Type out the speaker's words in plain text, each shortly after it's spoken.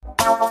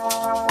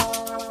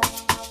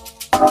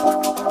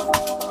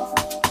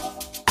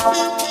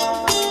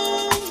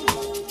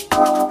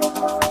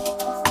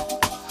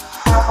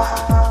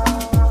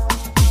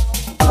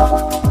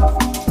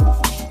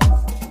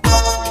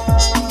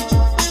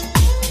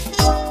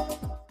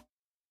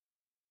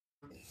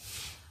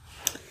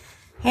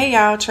Hey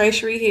y'all,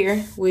 Tracery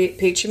here with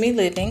Picture Me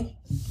Living,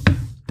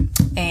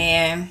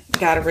 and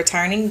got a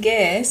returning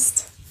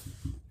guest,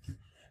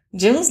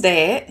 June's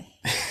dad.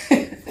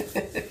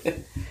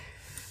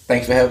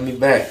 Thanks for having me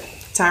back.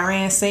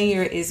 Tyran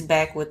Sr. is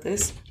back with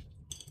us.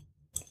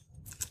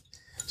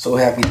 So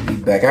happy to be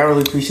back. I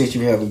really appreciate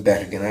you having me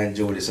back again. I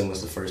enjoyed it so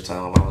much the first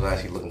time. I was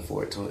actually looking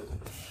forward to it.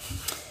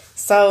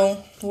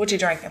 So, what you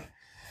drinking?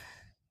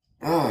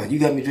 Oh, you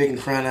got me drinking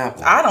Crown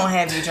Apple. I don't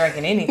have you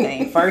drinking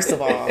anything, first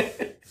of all.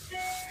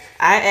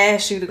 I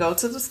asked you to go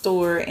to the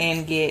store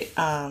and get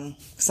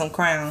some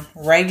Crown,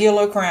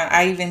 regular Crown.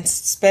 I even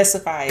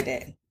specified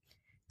that.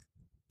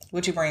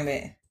 What you bring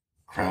back?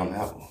 Crown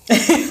Apple.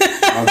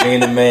 I'm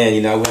being a man,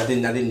 you know. I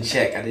didn't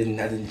check. I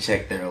didn't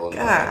check there.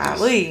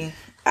 Golly,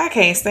 I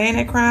can't stand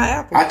that Crown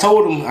Apple. I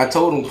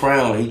told him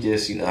Crown. He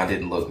just, I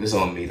didn't look. It's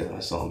on me though.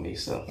 It's on me.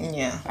 So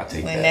yeah, I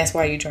take that. And that's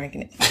why you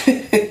drinking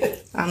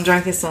it. I'm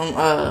drinking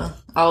some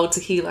old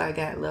tequila I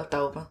got left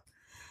over.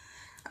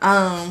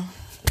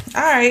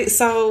 All right,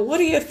 so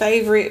what are your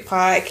favorite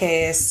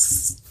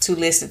podcasts to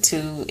listen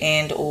to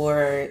and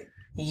or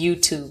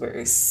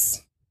YouTubers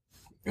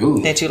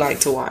that you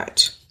like to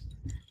watch?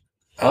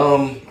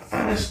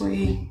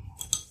 Honestly,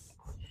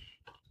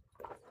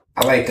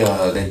 I like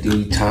that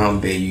dude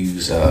Tom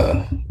Bayou's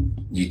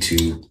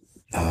YouTube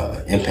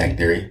Impact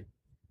Theory.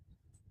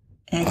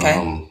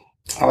 Okay.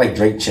 I like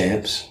Drink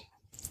Champs.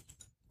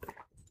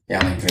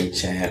 Yeah, I like Drink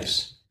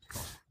Champs.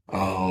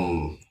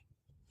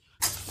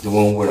 The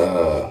one with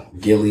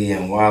Gilly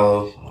and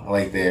Wallow, I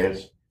like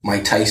theirs.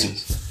 Mike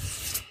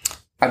Tyson's.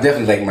 I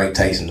definitely like Mike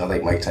Tyson. I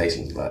like Mike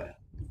Tyson's a lot.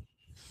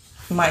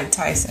 Mike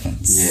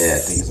Tyson's. Yeah, I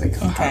think it's like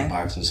hot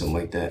boxing, something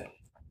like that.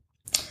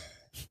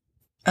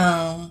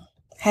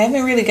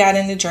 Haven't really got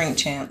into Drink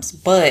Champs,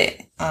 but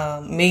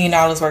 $1 Million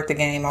Worth of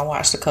Game. I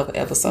watched a couple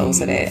episodes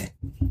of that.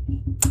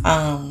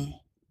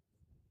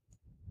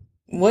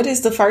 What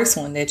is the first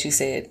one that you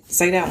said?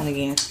 Say that one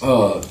again.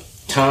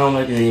 Tom,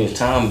 I think his name is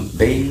Tom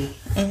Bayou.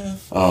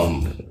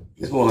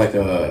 It's more like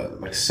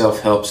a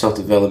self-help,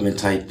 self-development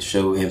type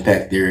show,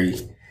 Impact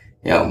Theory.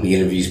 Yeah, he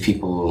interviews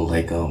people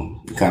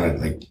kind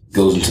of like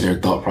goes into their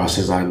thought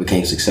process, how they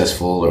became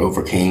successful or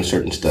overcame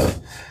certain stuff.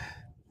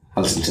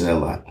 I listen to that a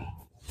lot.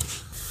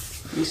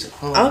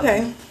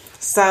 Okay,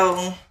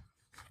 so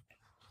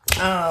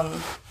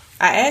I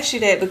asked you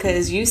that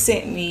because you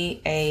sent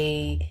me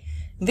a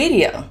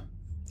video.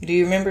 Do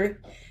you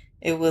remember?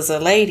 It was a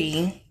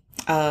lady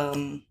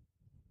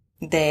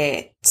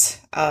that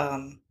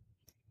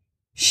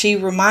she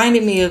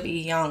reminded me of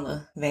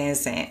Iyanla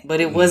Vanzant,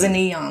 but it wasn't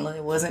Iyanla.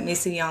 It wasn't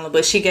Miss Iyanla,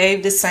 but she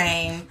gave the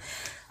same,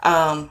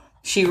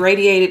 she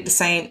radiated the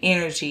same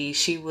energy.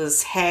 She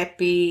was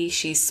happy.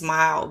 She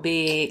smiled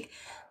big,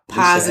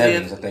 positive. Lisa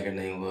Evans, I think her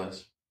name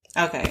was.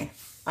 Okay.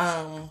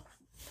 And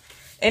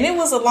it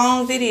was a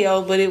long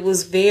video, but it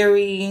was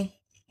very,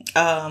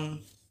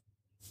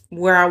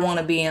 where I want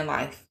to be in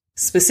life,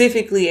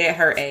 specifically at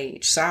her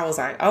age. So I was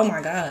like, oh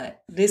my God,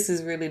 this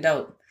is really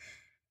dope.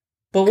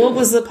 But what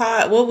was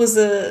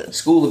the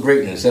School of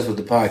Greatness? That's what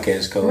the podcast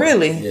is called.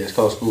 Really? Yeah, it's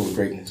called School of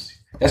Greatness.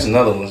 That's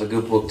another one. It's a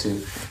good book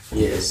too.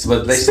 Yes,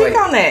 but they speak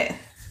on that.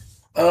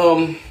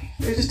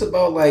 It's just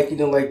about like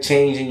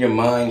changing your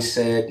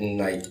mindset and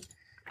like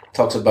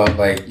talks about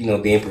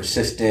being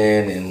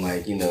persistent and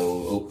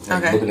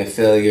looking at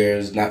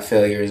failures, not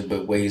failures,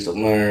 but ways to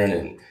learn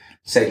and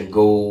setting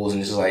goals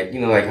and just like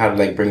how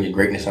to bring your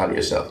greatness out of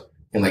yourself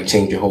and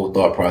change your whole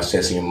thought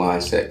process and your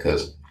mindset,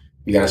 because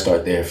you got to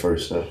start there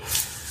first.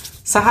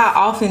 So how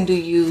often do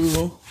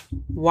you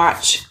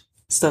watch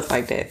stuff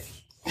like that?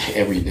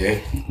 Every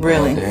day.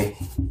 Really? All day.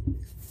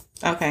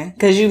 Okay.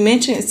 Because you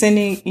mentioned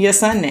sending your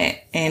son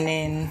that, and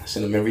then... I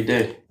send him every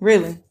day.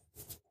 Really?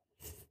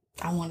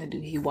 I want to do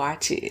he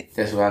watch it.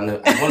 That's what I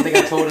know. One thing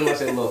I told him, I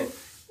said, look,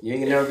 you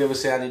ain't never be able to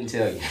say I didn't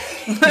tell you.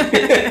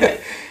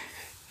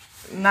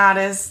 Nah,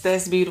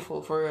 that's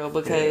beautiful for real,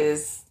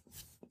 because...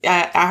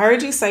 I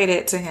heard you say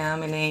that to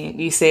him, and then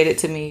you said it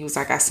to me. He was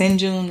like, I send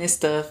June this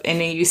stuff.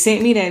 And then you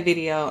sent me that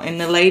video, and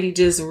the lady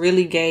just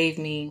really gave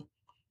me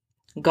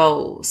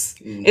goals.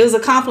 It was a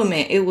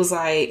compliment. It was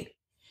like,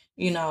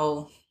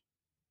 I'm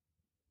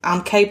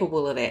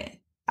capable of that.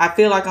 I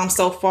feel like I'm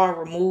so far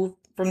removed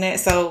from that.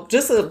 So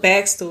just a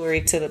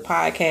backstory to the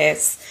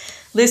podcast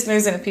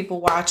listeners and the people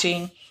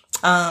watching.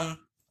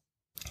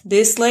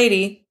 This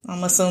lady,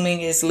 I'm assuming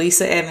is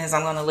Lisa Evans.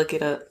 I'm going to look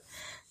it up.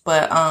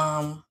 But,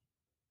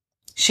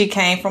 she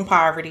came from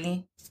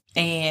poverty,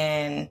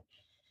 and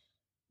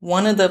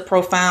one of the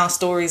profound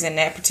stories in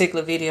that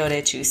particular video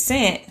that you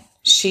sent,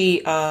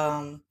 she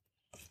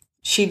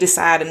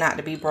decided not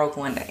to be broke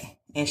one day.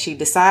 And she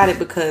decided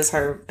because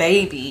her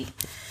baby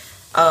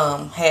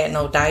had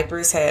no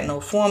diapers, had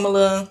no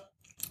formula.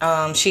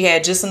 She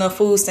had just enough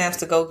food stamps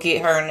to go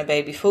get her and the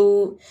baby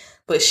food,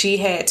 but she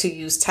had to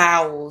use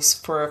towels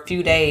for a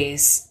few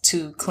days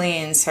to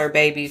cleanse her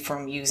baby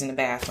from using the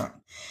bathroom.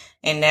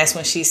 And that's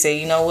when she said,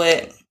 you know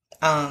what?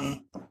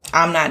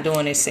 I'm not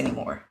doing this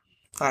anymore.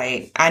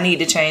 Like, I need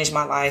to change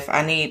my life.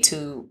 I need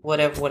to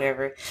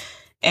whatever.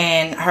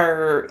 And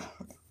her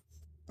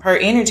her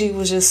energy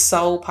was just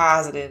so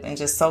positive and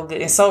just so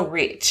good and so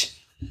rich.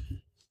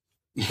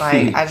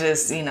 Like, I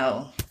just, I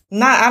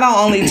don't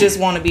only just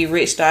want to be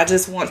rich, though. I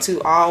just want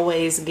to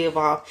always give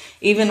off,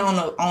 even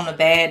on a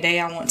bad day,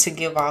 I want to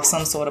give off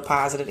some sort of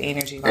positive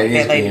energy. Like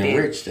that lady being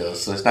rich, though.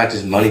 So it's not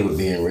just money with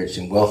being rich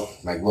and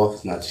wealth. Like, wealth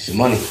is not just your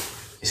money.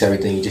 It's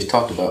everything you just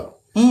talked about.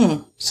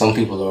 Some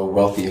people are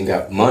wealthy and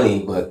got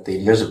money, but they're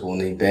miserable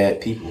and they're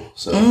bad people.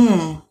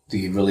 So do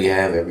you really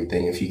have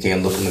everything if you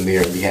can't look in the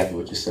mirror and be happy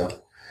with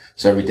yourself?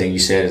 So everything you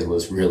said is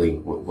what's really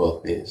what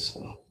wealth is.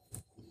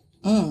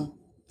 So.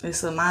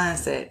 It's a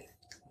mindset.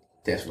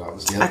 That's what I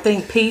was doing. I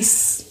think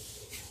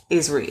peace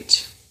is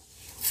rich.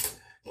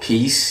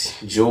 Peace,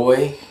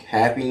 joy,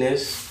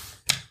 happiness,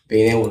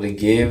 being able to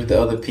give to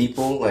other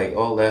people, like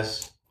all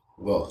that's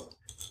wealth.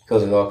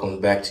 Because it all comes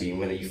back to you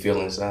when you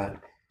feel inside.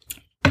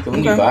 Because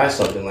when you buy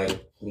something,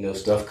 like,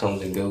 stuff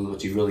comes and goes,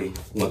 what you really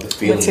want, the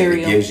feeling that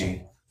it gives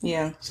you.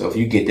 Yeah. So if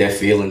you get that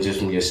feeling just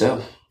from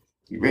yourself,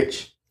 you're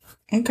rich.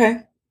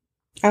 Okay.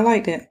 I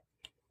like that.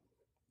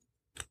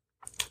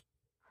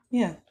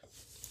 Yeah.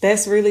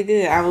 That's really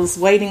good. I was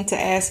waiting to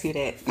ask you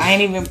that. I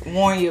ain't even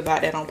warn you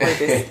about that on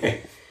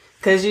purpose.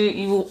 Because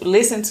you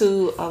listen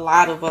to a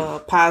lot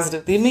of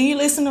positive. I mean, you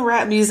listen to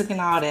rap music and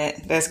all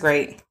that. That's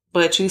great.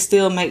 But you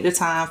still make the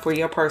time for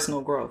your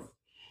personal growth.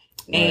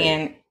 Right.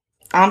 And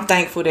I'm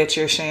thankful that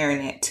you're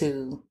sharing that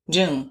to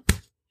June.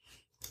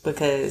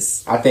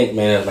 Because I think,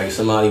 man, like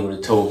somebody would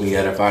have told me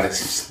that if I'd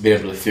have been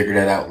able to figure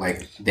that out,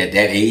 like that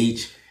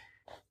age,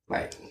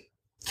 like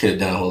could have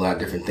done a whole lot of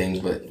different things.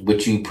 But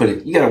what you put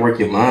it, you got to work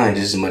your mind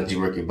just as much as you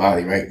work your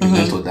body, right? The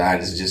mental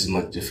diet is just as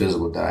much as your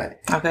physical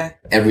diet. Okay.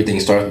 Everything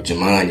starts with your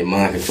mind. Your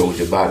mind controls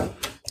your body.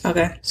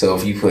 Okay. So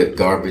if you put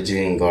garbage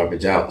in,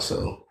 garbage out.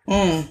 So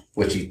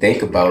what you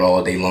think about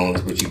all day long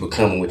is what you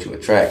become and what you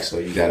attract. So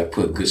you got to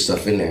put good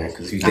stuff in there.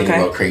 Because if you think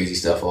about crazy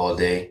stuff all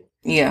day,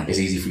 it's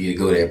easy for you to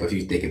go there. But if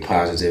you're thinking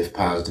positive,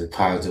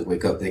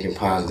 wake up thinking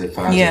positive,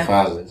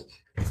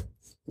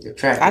 you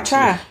attract.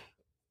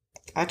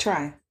 I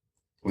try.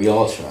 We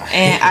all try.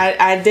 And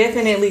I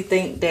definitely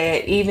think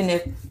that even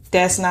if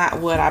that's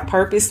not what I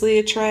purposely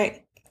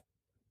attract,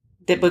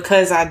 that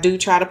because I do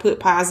try to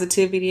put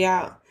positivity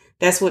out,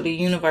 that's what the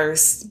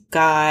universe,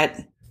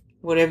 God,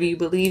 whatever you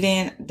believe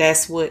in,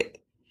 that's what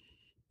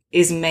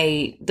is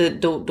made.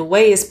 The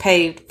way is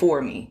paved for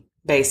me,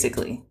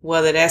 basically.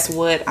 Whether that's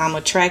what I'm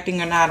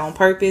attracting or not on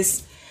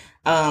purpose,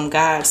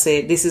 God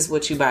said, this is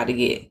what you about to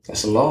get.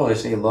 That's a law. They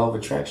say law of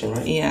attraction,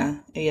 right? Yeah.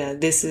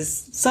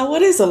 So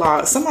what is the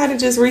law? Somebody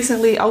just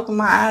recently opened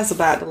my eyes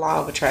about the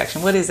law of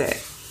attraction. What is that?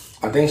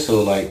 I think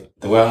so. Like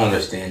the way I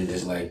understand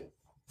is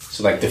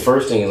the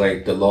first thing is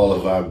like the law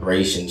of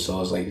vibration.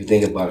 So it's like, if you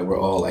think about it, we're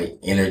all like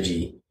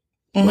energy.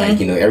 Like,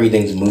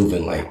 everything's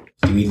moving. Like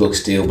we look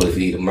still, but if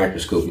you need a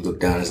microscope, you look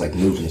down, it's like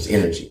moving, it's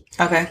energy.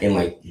 Okay. And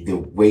like the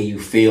way you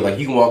feel, like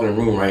you can walk in a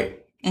room,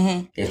 right?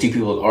 And two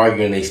people are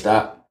arguing and they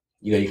stop.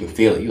 You can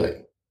feel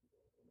it.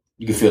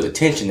 You can feel the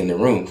tension in the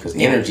room because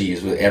energy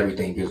is what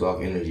everything gives off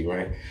energy,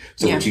 right?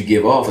 So what you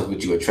give off is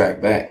what you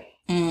attract back.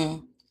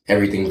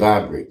 Everything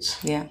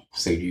vibrates. Yeah.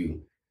 So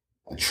you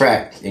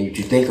attract and what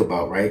you think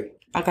about, right?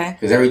 Okay.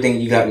 Because everything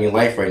you got in your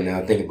life right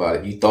now, think about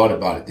it. You thought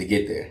about it to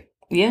get there.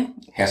 Yeah.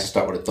 It has to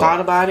start with a thought.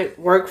 Thought about it,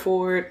 worked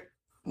for it,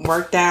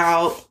 worked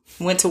out,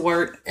 went to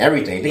work.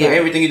 Everything. Think of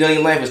everything you've done in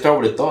your life and start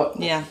with a thought.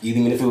 Yeah.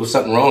 Even if it was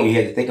something wrong, you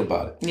had to think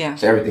about it. Yeah.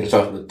 So everything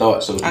starts with a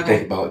thought. So what you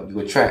think about, you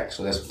attract.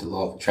 So that's what the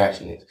law of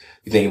attraction is.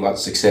 You think about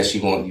the success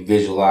you want, you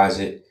visualize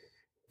it,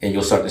 and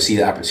you'll start to see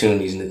the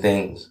opportunities and the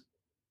things.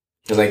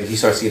 Because like if you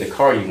start seeing the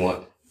car you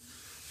want,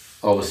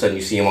 all of a sudden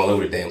you see them all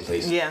over the damn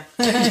place. Yeah.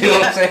 You know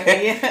what I'm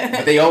saying? Yeah.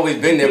 But they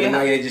always been there, but now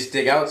they just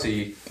stick out to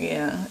you.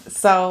 Yeah.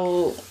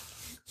 So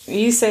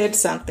you said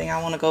something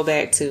I want to go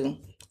back to.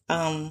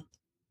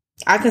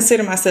 I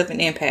consider myself an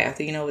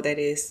empath. You know what that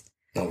is?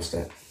 No, what's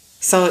that?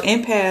 So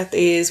empath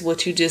is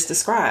what you just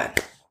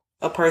described.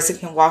 A person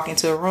can walk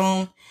into a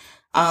room,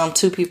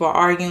 two people are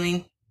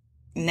arguing.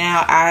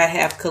 Now I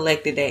have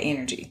collected that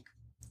energy.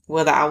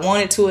 Whether I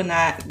want it to or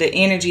not, the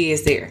energy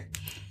is there.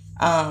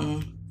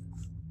 I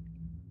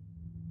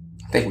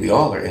think we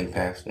all are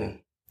empaths, man.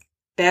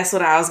 That's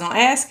what I was going to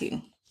ask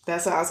you.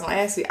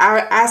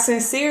 I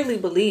sincerely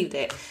believe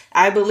that.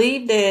 I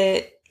believe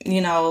that,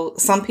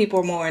 some people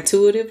are more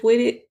intuitive with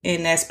it,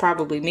 and that's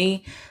probably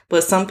me.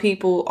 But some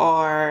people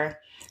are.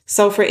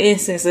 So, for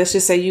instance, let's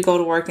just say you go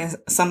to work and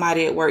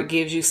somebody at work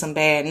gives you some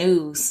bad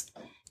news.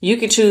 You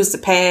can choose to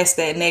pass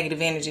that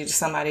negative energy to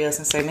somebody else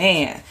and say,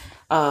 man,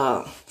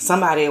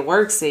 somebody at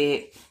work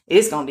said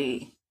it's going to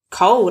be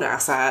cold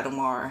outside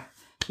tomorrow.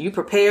 You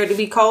prepared to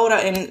be cold,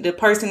 and the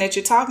person that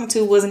you're talking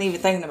to wasn't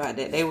even thinking about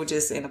that. They were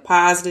just in a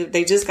positive.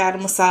 They just got a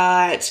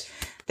massage.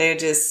 They're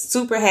just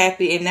super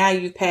happy. And now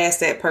you've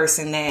passed that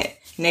person that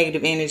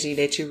negative energy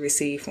that you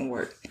received from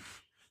work.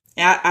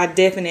 I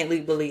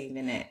definitely believe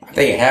in that. I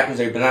think it happens,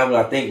 but now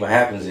what I think what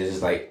happens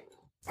is like,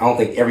 I don't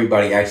think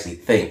everybody actually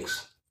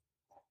thinks.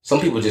 Some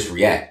people just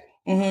react.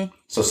 Mm-hmm.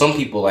 So some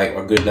people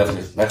are good enough.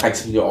 That's like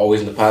some people are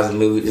always in a positive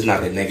mood. It's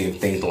not that negative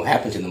things don't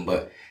happen to them,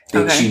 but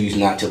they choose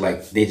not to,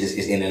 they just,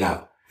 it's in and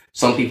out.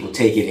 some people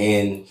take it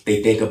in,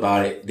 they think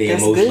about it, they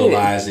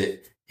emotionalize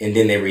it, and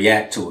then they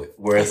react to it.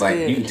 Whereas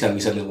you can tell me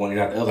something one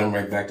after the other, I'm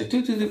right back to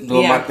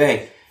doing my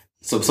thing.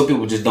 So some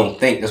people just don't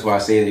think. That's why I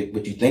say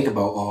what you think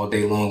about all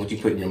day long, what you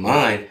put in your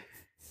mind.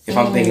 If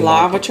I'm thinking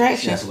law of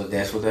attraction, that's what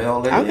the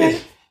hell that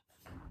is.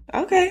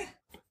 Okay.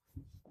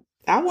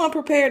 I wasn't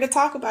prepared to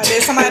talk about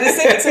that. Somebody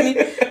sent it to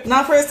me.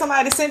 Not first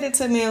somebody sent it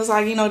to me. It was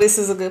like, this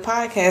is a good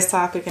podcast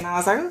topic. And I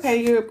was like,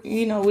 okay,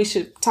 we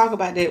should talk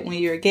about that when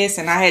you're a guest.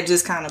 And I had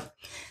just kind of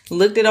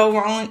looked it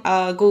over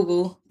on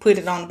Google, put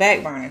it on the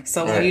back burner.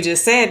 So when you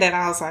just said that,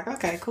 I was like,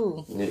 okay,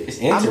 cool. It's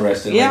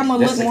interesting. I'm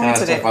going to look more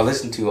into that. I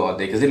listen to all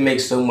day because it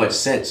makes so much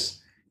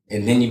sense.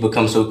 And then you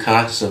become so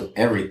conscious of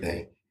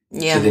everything.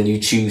 Yeah. So then you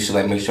choose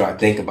to make sure I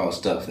think about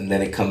stuff. And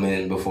then it come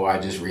in before I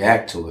just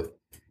react to it.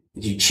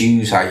 You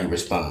choose how you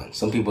respond.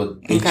 Some people,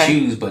 they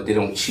choose, but they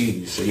don't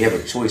choose. So you have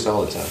a choice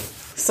all the time.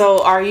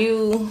 So are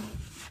you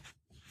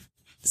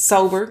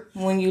sober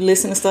when you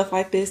listen to stuff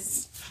like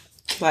this?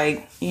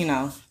 I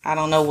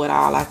don't know what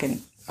all I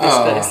can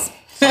discuss.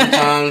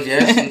 Sometimes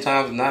yes,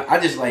 sometimes not. I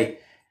just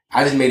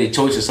made a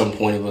choice at some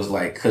point. It was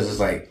because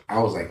it's I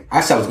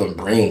said I was going to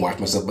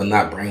brainwash myself, but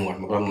not brainwash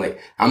myself. I'm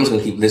I'm just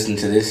going to keep listening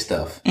to this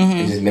stuff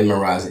and just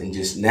memorize it. And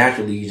just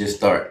naturally, you just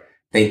start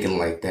thinking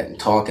like that and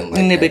talking like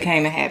that. And it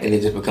became a habit. And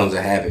it just becomes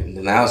a habit. And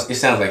now it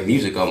sounds like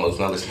music almost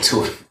when I listen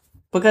to it.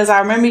 Because I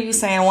remember you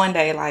saying one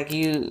day,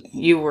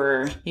 you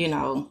were,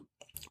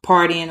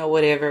 partying or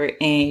whatever,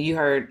 and you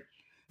heard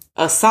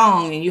a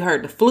song and you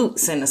heard the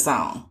flutes in the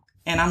song.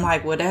 And I'm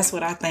like, well, that's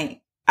what I think.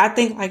 I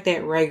think like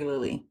that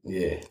regularly.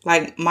 Yeah.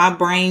 My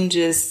brain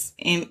just,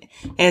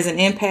 as an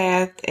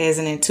empath, as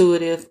an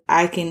intuitive,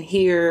 I can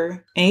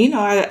hear, and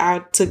I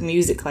took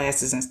music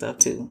classes and stuff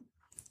too.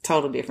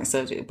 Total different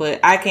subject, but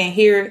I can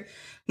hear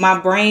my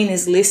brain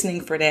is listening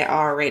for that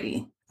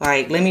already.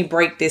 Let me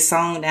break this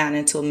song down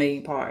into a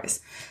million parts.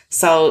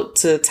 So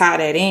to tie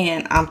that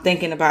in, I'm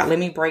thinking about, let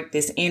me break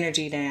this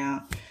energy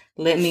down.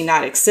 Let me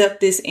not accept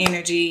this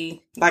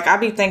energy. I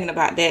be thinking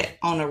about that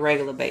on a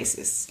regular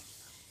basis.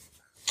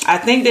 I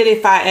think that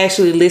if I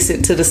actually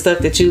listened to the stuff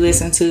that you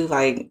listen to,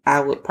 I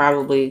would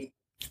probably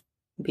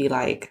be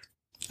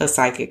a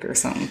psychic or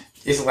something.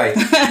 It's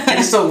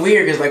it's so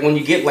weird because when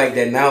you get like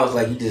that now,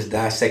 it's you just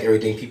dissect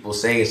everything people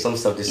say, and some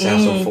stuff just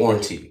sounds so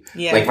foreign to you.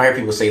 Yeah. If I hear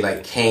people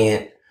say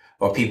can't,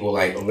 or people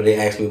when they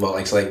ask me about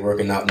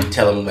working out, and you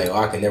tell them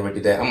I can never do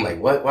that. I'm like,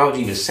 what? Why would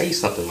you even say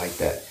something like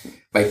that?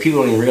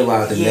 People don't even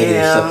realize the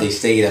negative stuff they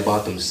say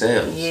about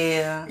themselves.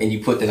 Yeah. And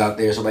you put that out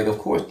there, so of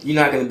course you're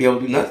not going to be able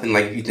to do nothing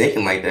if you're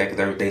thinking like that because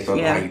everything's about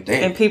how you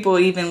think. And people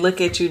even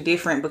look at you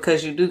different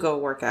because you do go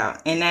work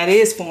out, and that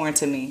is foreign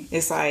to me.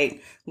 It's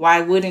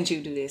why wouldn't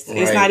you do this? Right.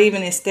 It's not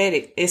even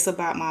aesthetic. It's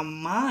about my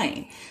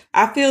mind.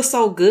 I feel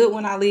so good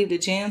when I leave the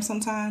gym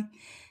sometimes.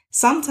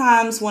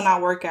 Sometimes when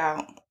I work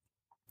out,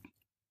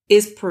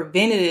 it's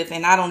preventative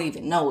and I don't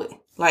even know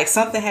it.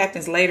 Something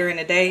happens later in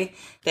the day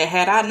that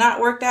had I not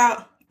worked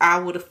out, I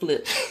would have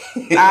flipped.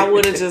 I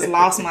would have just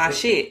lost my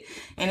shit.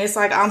 And it's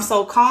I'm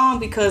so calm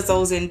because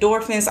those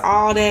endorphins,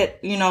 all that,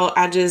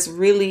 I just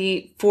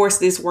really forced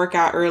this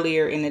workout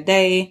earlier in the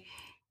day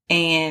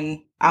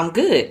and I'm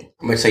good.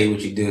 I'm going to tell you what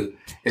you do.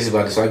 This is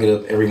about this. So I get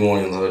up every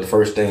morning. The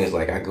first thing is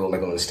I go on the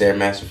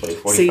Stairmaster for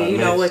 45 minutes. See, you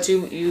know what?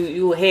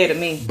 You ahead of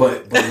me.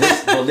 But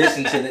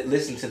listen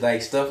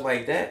to stuff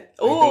like that.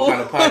 Some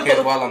kind of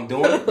podcast while I'm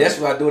doing it. That's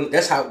what I do.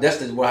 That's how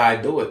I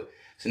do it.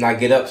 So now I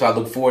get up, so I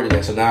look forward to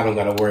that. So now I don't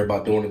got to worry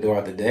about doing it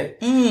throughout the day.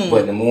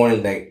 But in the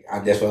morning,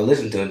 that's what I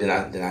listen to, and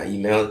then I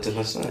email it to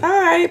my son. All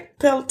right,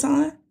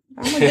 Peloton.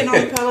 I'm gonna get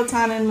on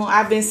Peloton in the morning.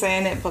 I've been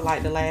saying that for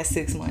the last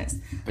 6 months.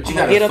 But you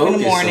gotta get up in the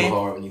morning. So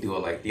hard when you do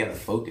it. You gotta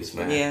focus,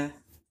 man. Yeah,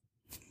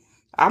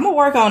 I'm gonna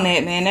work on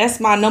that, man. That's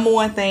my number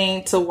one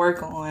thing to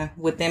work on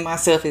within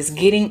myself is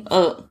getting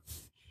up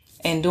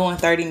and doing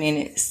 30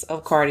 minutes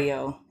of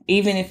cardio,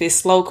 even if it's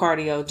slow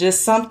cardio.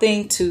 Just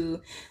something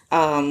to,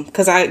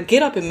 because I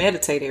get up and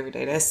meditate every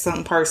day. That's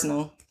something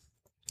personal,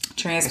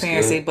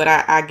 transparency. But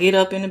I get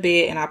up in the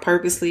bed and I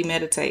purposely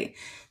meditate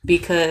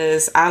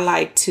because I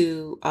like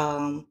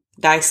to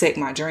dissect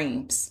my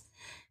dreams.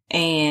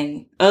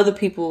 And other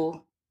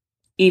people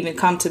even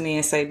come to me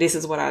and say, this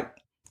is what I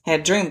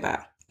had dreamed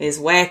about. It's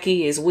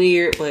wacky, it's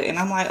weird, and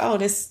I'm like, oh,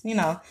 this,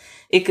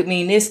 it could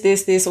mean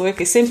this, or it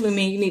could simply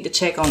mean you need to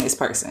check on this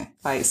person.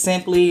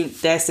 Simply,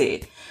 that's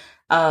it.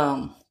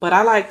 But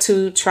I like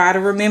to try to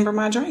remember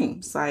my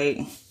dreams.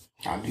 I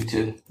do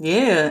too.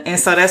 Yeah. And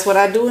so that's what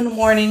I do in the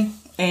morning.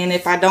 And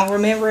if I don't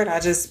remember it, I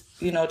just,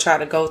 try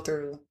to go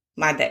through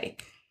my day.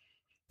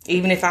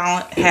 Even if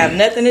I don't have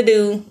nothing to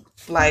do,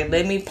 let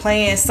me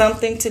plan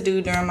something to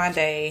do during my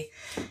day,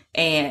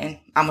 and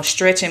I'm going to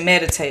stretch and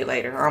meditate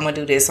later, or I'm going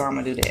to do this, or I'm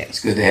going to do that.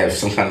 It's good to have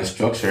some kind of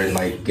structure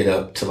and get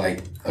up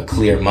to a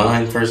clear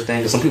mind first thing.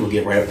 Because some people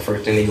get right up the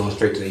first thing, they going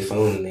straight to their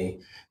phone and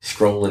they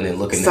scrolling and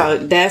looking. So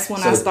that's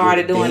when I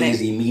started doing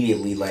it.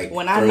 Immediately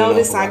when I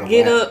notice I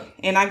get up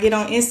and I get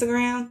on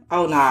Instagram,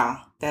 oh no.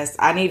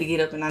 I need to get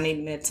up and I need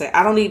to meditate.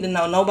 I don't need to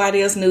know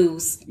nobody else's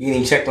news. You ain't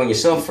even checked on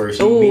yourself first.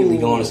 You immediately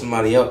go on to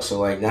somebody else.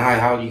 So now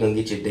how are you going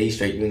to get your day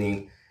straight? You ain't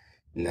even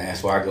And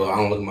that's why I go. I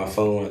don't look at my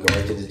phone. I go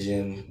right to the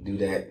gym, do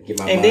that, get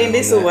my. And then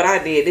this is what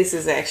I did. This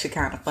is actually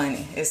kind of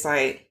funny. It's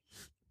like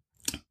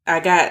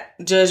I got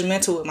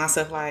judgmental with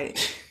myself. Like,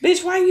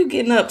 bitch, why are you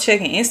getting up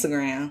checking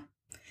Instagram?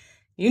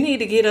 You need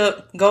to get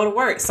up, go to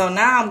work. So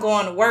now I'm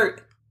going to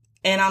work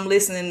and I'm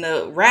listening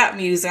to rap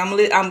music.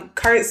 I'm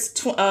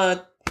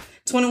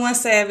 21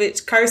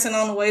 Savage cursing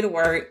on the way to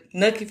work.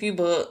 Nuck if you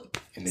buck.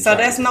 So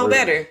that's no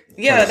better.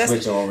 Yeah,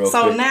 that's so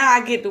quick. Now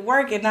I get to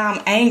work and now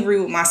I'm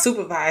angry with my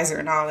supervisor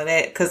and all of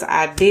that because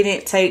I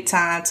didn't take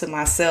time to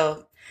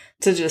myself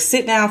to just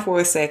sit down for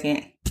a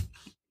second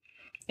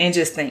and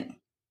just think.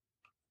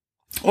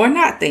 Or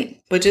not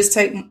think, but just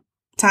take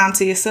time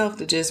to yourself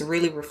to just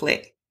really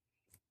reflect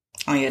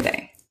on your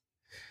day.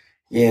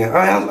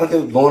 Yeah, I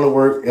think going to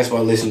work, that's what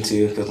I listen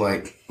to. Because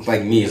like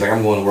me, it's like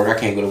I'm going to work. I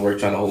can't go to work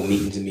trying to hold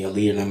meetings and be a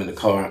leader and I'm in the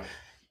car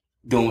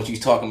doing what you're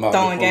talking about.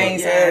 Throwing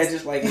games. Yeah, it's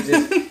just like,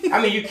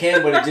 I mean, you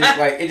can, but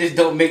it just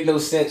don't make no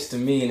sense to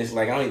me. And it's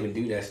like, I don't even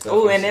do that stuff.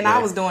 Oh, and then I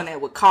was doing that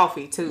with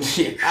coffee too.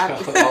 Yeah,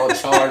 all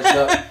charged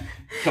up.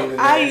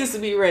 I used to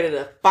be ready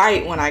to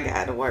fight when I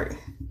got to work.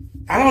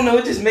 I don't know.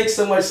 It just makes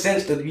so much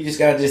sense that you just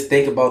got to just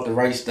think about the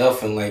right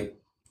stuff and like,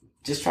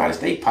 just try to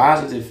stay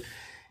positive.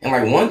 And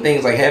like one thing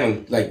is like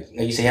having like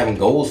you say having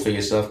goals for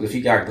yourself. If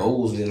you got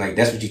goals, then like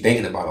that's what you're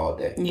thinking about all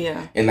day.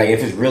 Yeah. And like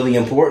if it's really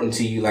important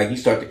to you, like you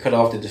start to cut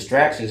off the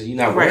distractions. You're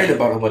not worried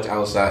about a bunch of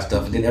outside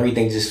stuff. And then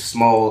everything's just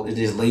small. It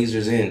just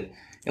lasers in,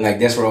 and like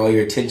that's where all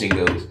your attention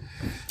goes.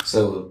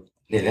 So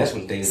yeah, that's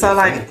when things. So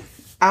like fun.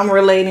 I'm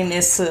relating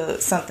this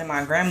to something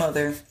my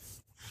grandmother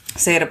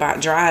said about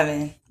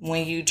driving.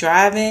 When you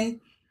driving,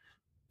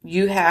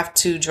 you have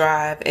to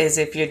drive as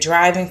if you're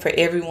driving for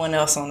everyone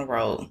else on the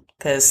road.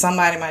 Because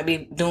somebody might be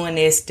doing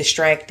this,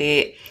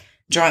 distracted,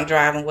 drunk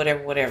driving,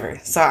 whatever.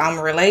 So I'm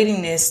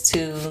relating this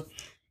to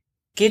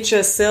get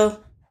yourself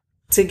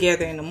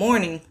together in the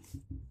morning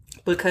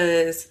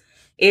because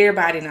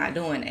everybody not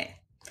doing that.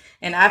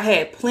 And I've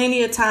had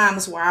plenty of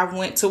times where I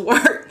went to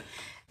work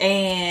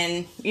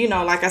and, you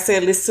know, like I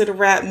said, listen to the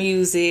rap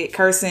music,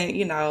 cursing,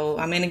 you know,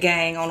 I'm in a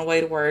gang on the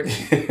way to work,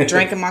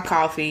 drinking my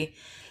coffee.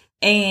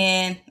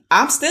 And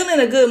I'm still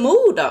in a good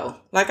mood, though.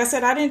 Like I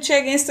said, I didn't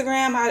check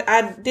Instagram.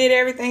 I did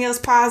everything else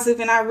positive,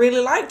 and I really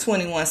like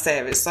 21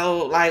 Savage.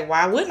 So, like,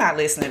 why wouldn't I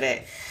listen to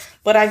that?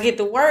 But I get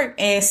to work,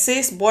 and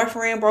sis'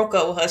 boyfriend broke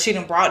up with her. She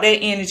done brought that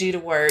energy to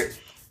work.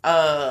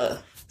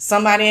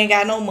 Somebody ain't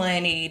got no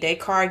money. Their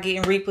car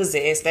getting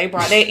repossessed. They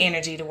brought that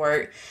energy to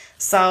work.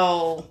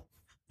 So,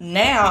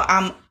 now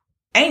I'm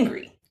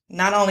angry.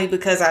 Not only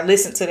because I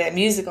listened to that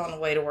music on the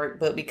way to work,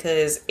 but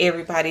because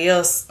everybody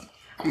else...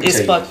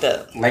 It's fucked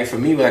up. Like for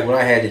me, like what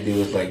I had to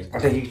do is like I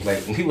think you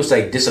like when people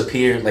like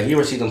disappear. Like you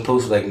ever see them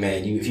post like,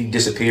 man, if you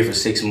disappear for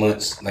 6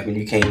 months, like when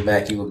you came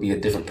back, you would be a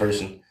different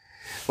person.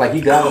 Like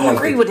you got. I don't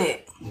agree with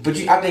it. But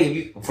I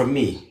think for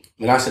me,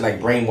 when I said like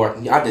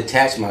brainwash, I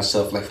detach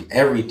myself like from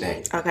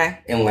everything. Okay.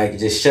 And like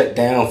just shut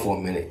down for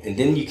a minute, and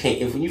then you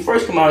can't. If when you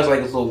first come out, it's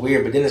like it's a little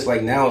weird, but then it's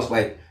like now it's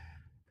like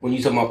when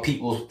you talk about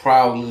people's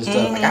problems and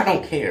stuff. Like I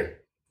don't care.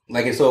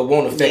 Like, and so it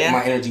won't affect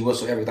my energy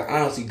whatsoever. I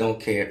honestly don't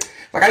care.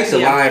 Like, I used to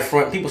lie in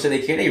front. People say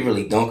they care. They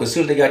really don't. Because as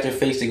soon as they got your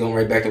face, they go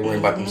right back to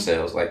worrying about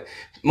themselves. Like,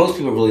 most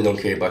people really don't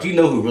care about you. You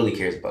know who really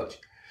cares about you.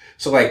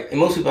 So, like, and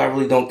most people I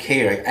really don't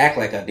care. I act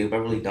like I do, but I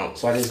really don't.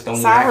 So, I just don't.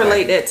 So, I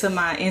relate that to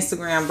my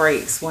Instagram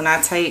breaks. When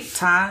I take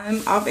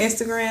time off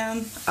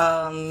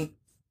Instagram,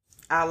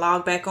 I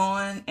log back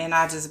on and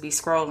I just be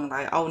scrolling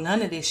like, oh,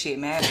 none of this shit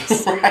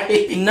matters.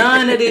 Right.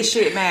 None of this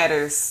shit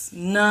matters.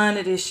 None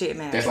of this shit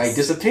matters. That's like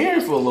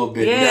disappearing for a little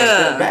bit. Yeah. You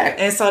gotta step back.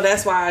 And so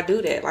that's why I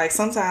do that. Like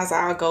sometimes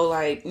I'll go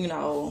like,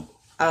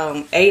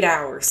 8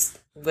 hours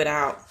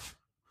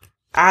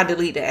I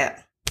delete the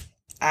app.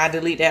 I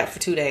delete the app for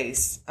 2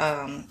 days.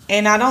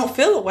 And I don't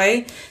feel a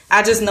way.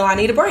 I just know I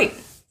need a break.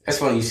 That's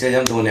funny you said.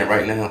 I'm doing that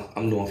right now.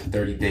 I'm doing it for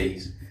 30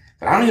 days.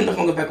 But I don't even know if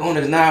I'm going to go back on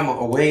it. Because now I'm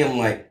away. I'm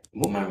like,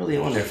 what am I really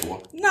on there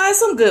for? No, it's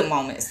some good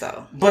moments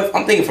though. But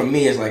I'm thinking for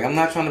me, it's like I'm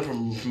not trying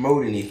to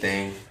promote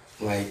anything.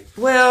 Like,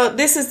 well,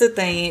 this is the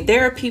thing.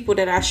 There are people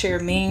that I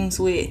share memes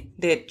with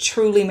that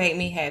truly make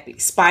me happy.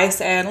 Spice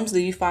Adams, do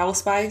you follow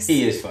Spice?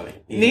 He is funny.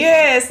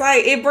 It's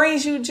like it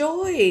brings you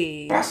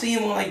joy. But I see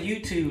him on like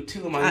YouTube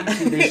too. On my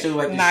YouTube, they show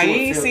like the nah, you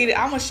ain't see that.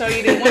 I'm gonna show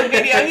you that one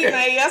video he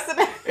made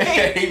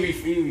yesterday.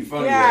 he be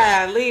funny.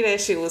 Yeah, leave that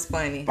shit was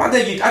funny. But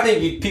I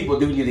think people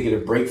do need to get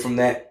a break from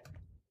that.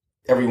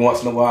 Every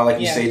once in a while, like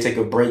you say, take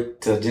a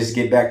break to just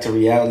get back to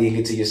reality and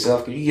get to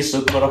yourself. Because you get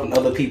so caught up in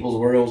other people's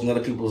worlds and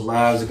other people's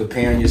lives and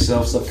comparing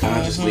yourself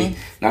subconsciously,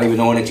 not even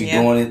knowing that you're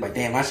doing it. Like,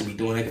 damn, I should be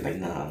doing it. Like,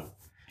 nah.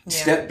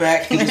 Step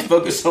back and just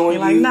focus on you.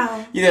 Like,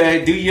 no.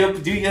 Yeah, do your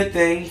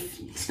thing.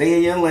 Stay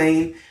in your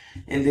lane.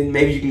 And then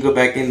maybe you can go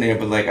back in there.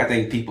 But, like, I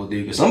think people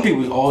do. Because some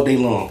people all day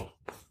long.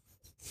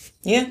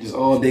 Yeah. Just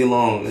all day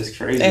long. It's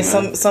crazy, and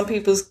man. some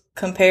people's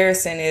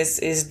comparison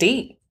is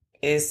deep.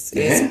 Is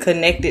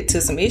connected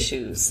to some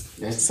issues.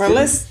 So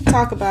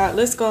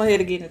let's go ahead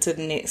and get into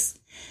the next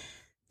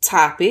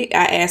topic.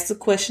 I asked a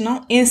question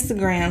on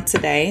Instagram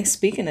today.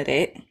 Speaking of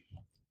that,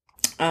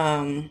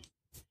 I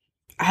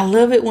I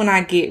love it when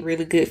I get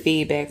really good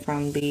feedback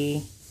from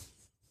the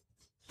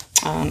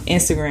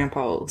Instagram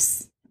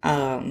posts.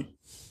 Because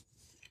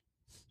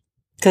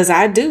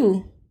I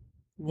do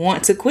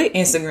want to quit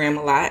Instagram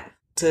a lot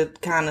to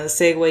kind of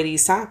segue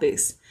these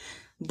topics.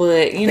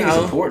 But, you know,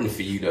 it's important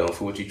for you, though,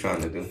 for what you're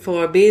trying to do.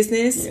 For a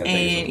business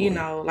and, you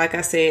know, like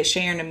I said,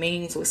 sharing the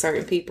memes with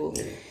certain people.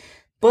 Yeah.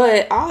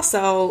 But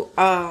also,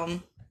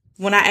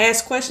 when I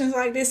ask questions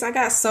like this, I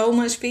got so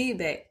much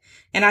feedback.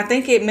 And I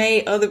think it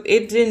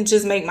didn't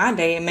just make my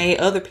day, it made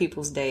other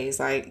people's days.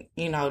 Like,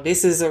 you know,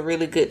 this is a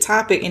really good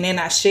topic. And then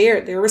I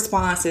shared their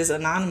responses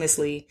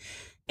anonymously.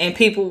 And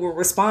people were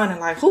responding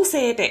like, who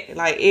said that?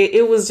 Like,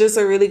 it was just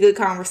a really good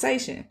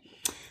conversation.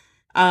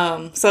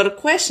 So the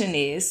question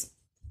is,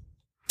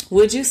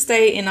 would you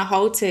stay in a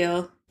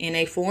hotel in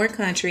a foreign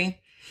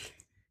country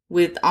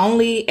with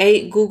only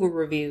 8 Google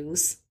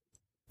reviews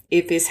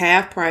if it's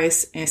half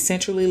price and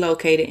centrally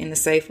located in a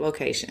safe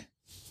location?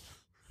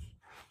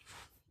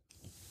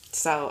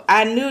 So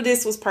I knew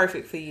this was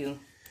perfect for you.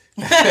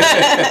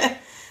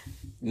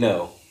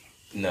 No,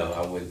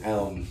 I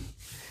wouldn't.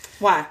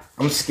 Why?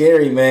 I'm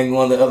scary, man,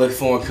 going to other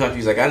foreign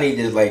countries. Like, I need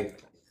to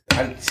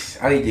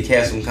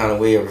have some kind of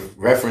way of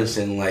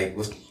referencing, like,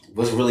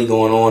 what's really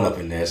going on up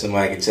in there.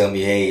 Somebody can tell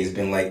me, hey, it's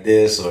been like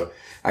this, or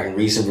I can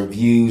read some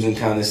reviews and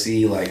kind of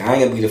see, like, I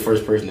ain't gonna be the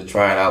first person to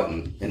try it out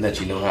and let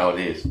you know how it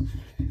is.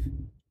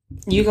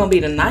 You're gonna be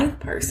the 9th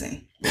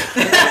person.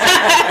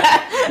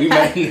 I ain't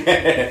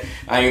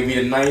gonna be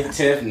the 9th,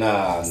 10th,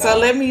 nah. So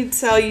let me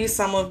tell you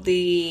some of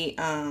the,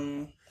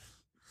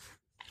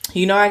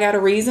 you know, I got a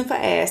reason for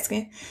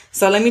asking.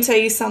 So let me tell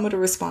you some of the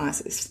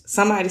responses.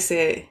 Somebody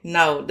said,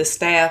 no, the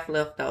staff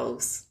left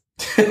those.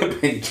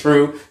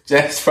 True.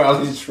 That's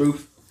probably the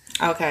truth.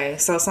 Okay,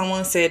 so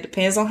someone said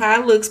depends on how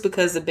it looks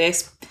because the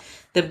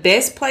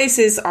best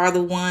places are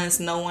the ones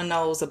no one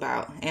knows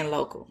about and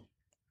local.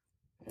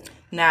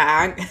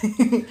 Now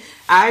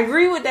I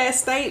agree with that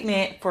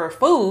statement for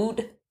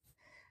food,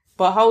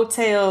 but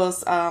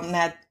hotels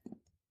now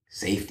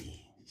safety.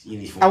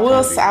 I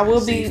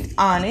will be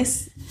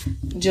honest.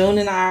 June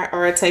and I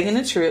are taking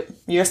a trip.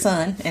 Your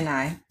son and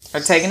I are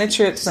taking a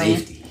trip soon.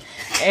 Safety.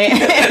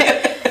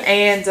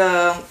 And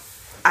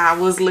I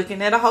was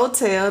looking at a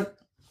hotel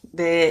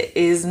that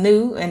is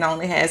new and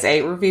only has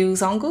 8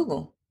 reviews on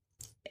Google.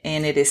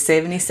 And it is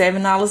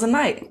 $77 a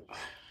night.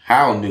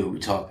 How new are we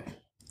talking?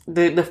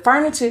 The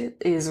furniture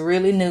is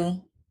really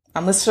new.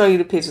 I'm going to show you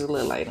the pictures a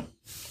little later.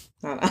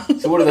 Hold on.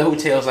 So what are the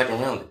hotels like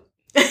around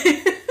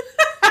it?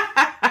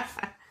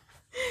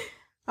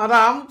 Hold on.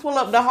 I'm going to pull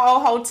up the whole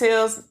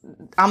hotels.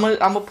 I'm going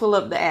to pull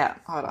up the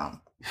app. Hold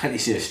on. I need to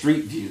see a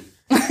street view.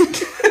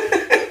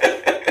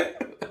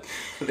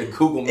 The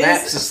Google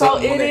Maps or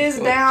something. So it is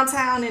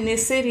downtown in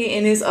this city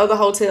and there's other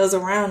hotels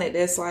around it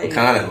that's like... What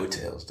kind of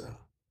hotels, though?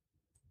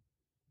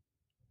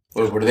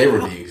 What are their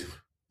reviews?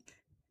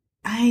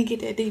 I ain't get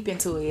that deep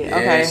into it yet. Yeah,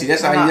 okay. See,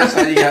 that's how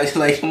you guys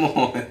like, come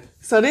on.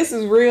 So this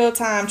is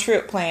real-time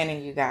trip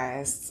planning, you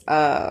guys.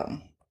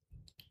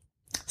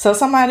 So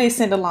somebody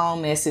sent a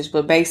long message,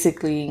 but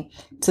basically,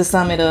 to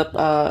sum it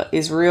up,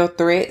 is real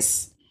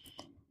threats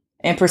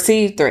and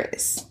perceived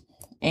threats.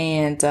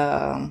 And...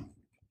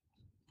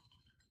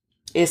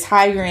 it's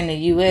higher in the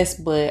U.S.,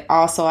 but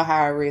also a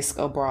higher risk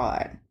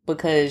abroad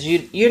because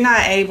you're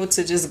not able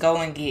to just go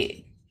and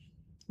get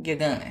your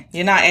gun.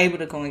 You're not able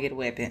to go and get a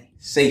weapon.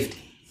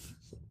 Safety.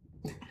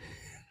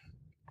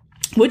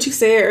 What you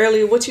said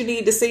earlier, what you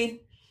need to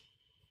see?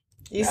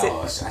 I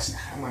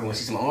might want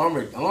to see some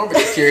armored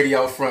security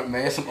out front,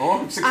 man. Some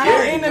armed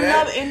security,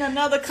 in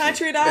another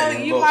country, though,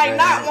 man, you might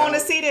not want to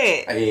see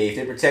that. Hey, if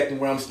they're protecting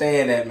where I'm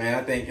staying at, man,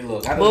 I think,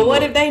 look. But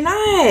what if they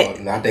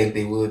not? I think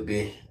they would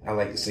be. I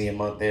like to see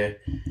them out there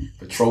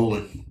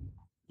patrolling.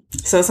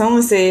 So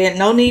someone said,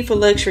 no need for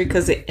luxury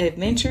because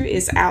adventure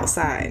is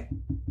outside.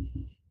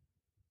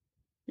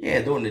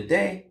 Yeah, during the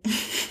day.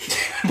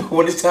 But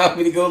when it's time for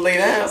me to go lay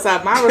down.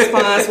 So my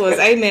response was,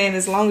 amen,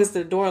 as long as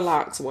the door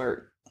locks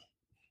work.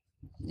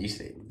 You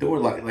say door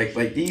lock,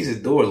 like these are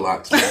door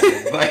locks,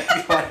 man.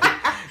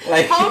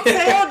 like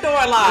hotel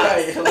door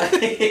locks.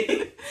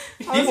 Right,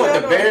 you want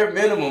the bare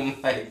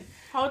minimum, like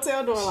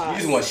hotel door locks. You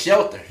just want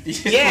shelter.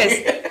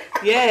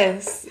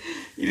 Yes.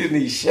 You just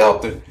need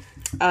shelter.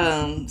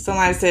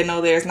 Somebody said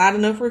no, there's not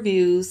enough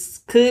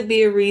reviews. Could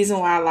be a reason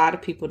why a lot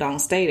of people don't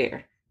stay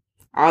there,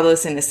 although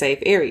it's in a safe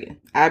area.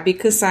 I'd be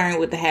concerned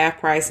with the half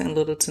price and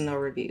little to no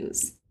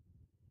reviews.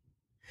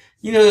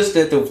 You notice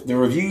that the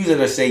reviews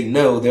that say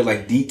no, they're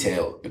like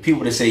detailed. The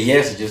people that say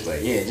yes are just like,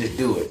 yeah, just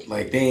do it.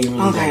 Like they ain't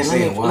really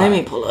saying why. Let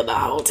me pull up the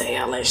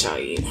hotel and show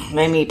you.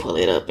 Let me pull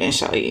it up and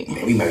show you.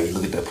 Man, we might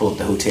pull up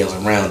the hotels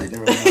around it.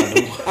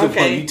 What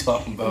are you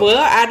talking about?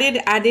 Well,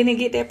 I didn't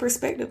get that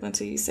perspective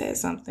until you said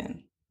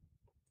something.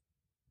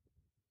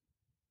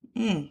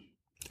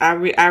 I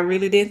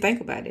really didn't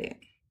think about it.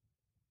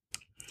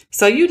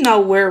 So you know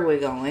where we're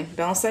going.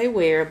 Don't say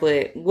where,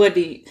 but what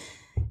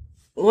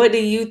do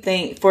you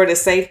think for the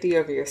safety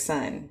of your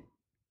son?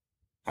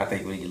 I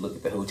think when you look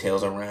at the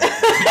hotels around.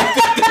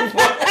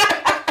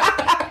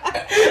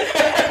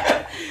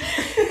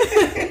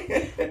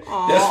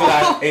 That's what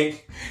I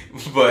think.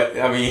 But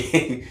I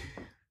mean,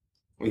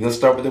 we're gonna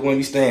start with the one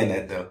you staying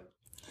at, though.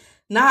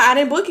 Nah, I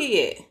didn't book it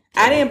yet.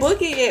 I didn't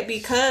book it yet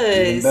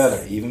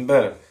because even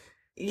better.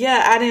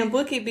 Yeah, I didn't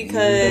book it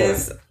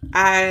because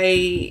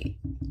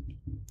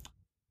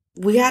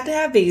we had to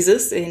have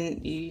visas,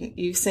 and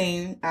you've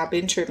seen I've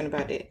been tripping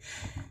about it.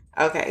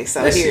 Okay,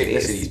 so it is.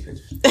 Let's see these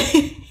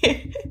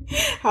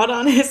pictures. Hold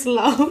on, it's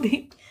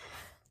loading.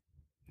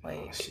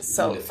 Wait,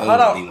 so hold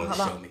on.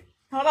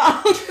 Hold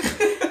on.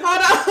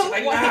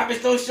 Like, nah,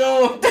 bitch, don't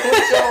show him. Don't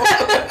show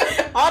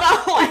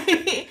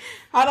him.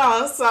 Hold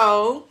on.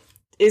 So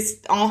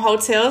it's on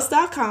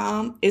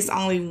Hotels.com. It's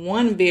only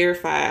one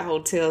verified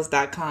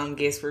Hotels.com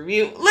guest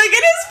review. Look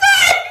at his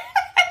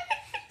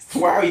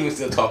face. Why are you even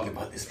still talking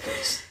about this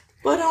place?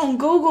 But on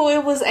Google,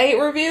 it was 8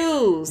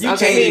 reviews. You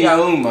changing your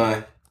own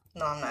mind.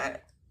 No,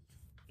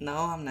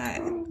 I'm not.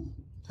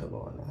 Come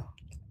on now.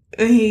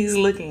 He's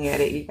looking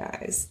at it, you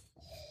guys.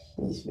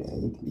 Man,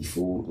 you can be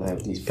fooled, man,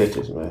 with these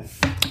pictures, man.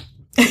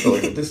 This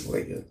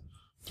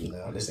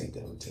ain't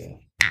the hotel.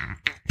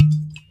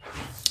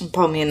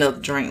 Pour me another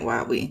drink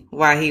while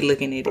he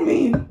looking at it. I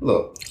mean,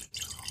 look.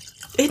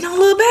 It don't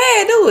look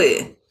bad, do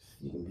it?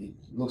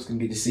 Looks can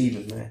be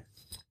deceiving, man.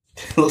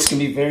 Looks can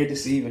be very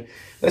deceiving.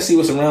 Let's see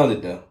what's around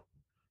it, though.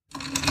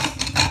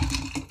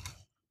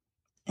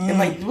 And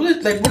what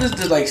is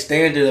the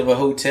standard of a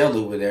hotel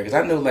over there? Because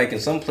I know in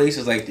some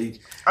places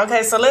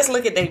Okay, so let's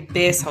look at the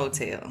best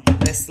hotel.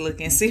 Let's look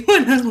and see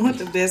what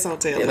the best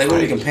hotel is. What are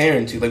you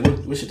comparing to?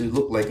 What should it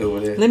look like over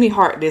there? Let me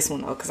heart this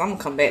one though, because I'm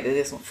gonna come back to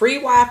this one. Free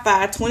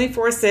Wi-Fi,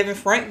 24/7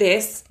 front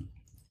desk.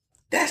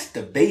 That's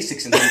the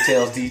basics in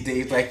hotels these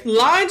days.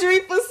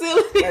 Laundry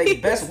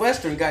facility. Best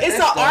Western got it's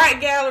that. It's an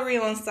art gallery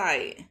on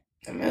site.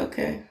 I mean,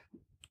 okay.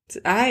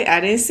 I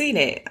didn't see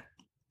that.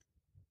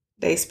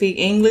 They speak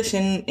English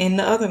and in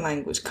the other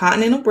language.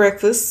 Continental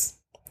breakfast,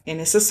 and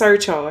it's a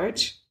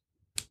surcharge.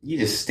 You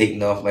just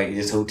stating off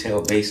just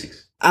hotel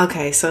basics.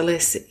 Okay, so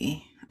let's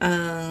see.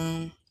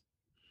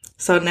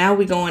 So now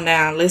we're going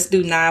down. Let's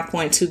do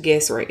 9.2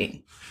 guest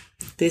rating.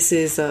 This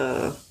is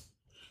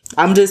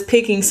I'm just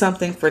picking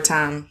something for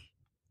time.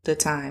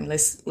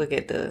 Let's look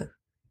at the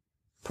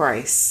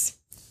price.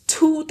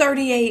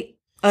 $238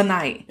 a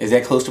night. Is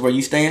that close to where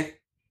you staying?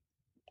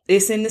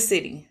 It's in the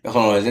city. Hold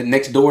on, is it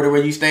next door to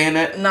where you staying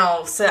at?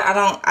 No, so I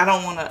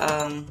don't want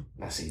to.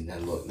 I see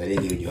that. Look, they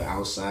giving you an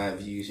outside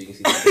view, so you can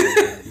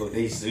see. Look,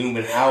 they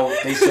zooming out.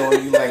 They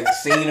showing you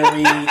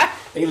scenery.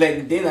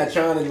 They're not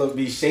trying to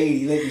be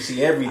shady. Let you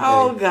see everything.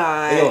 Oh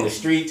God! They on the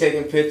street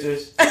taking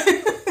pictures.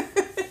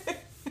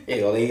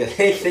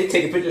 They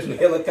taking pictures from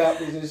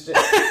helicopters and shit.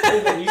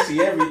 They let you see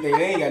everything.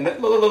 They ain't got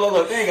nothing.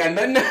 Look. They ain't got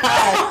nothing to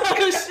hide.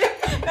 Oh shit!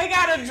 They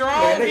got a drone.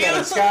 Man, they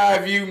got a sky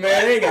view,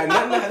 man. They ain't got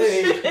nothing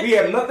to hide. We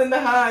have nothing to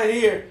hide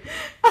here.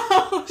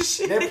 Oh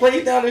shit! That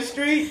place down the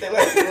street. They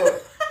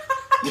look.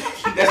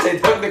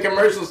 That's what the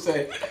commercials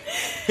say.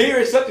 Here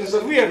is such and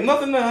such. We have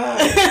nothing to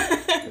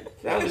hide.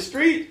 Down the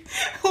street.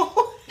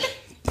 Look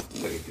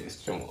at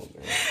this. Come on,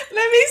 man.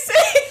 Let me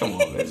see. Come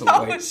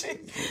on, man.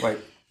 Shit.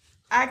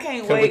 I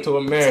can't wait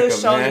to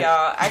show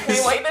y'all. I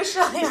can't wait to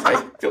show y'all.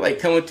 I feel like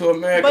coming to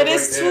America. But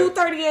it's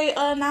 $238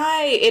 a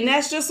night, and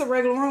that's just a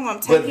regular room.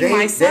 I'm taking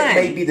my son. That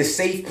may be the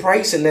safe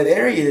price in that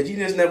area that you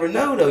just never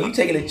know, though. You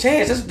taking a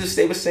chance. That's what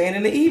they were saying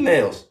in the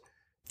emails.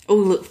 Oh,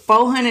 look,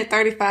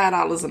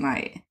 $435 a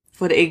night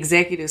for the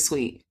executive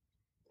suite.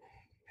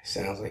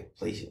 Sounds like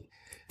place.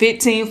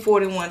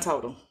 $1,541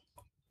 total.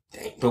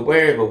 Dang. But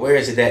where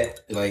is it at?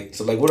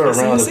 What are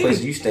around the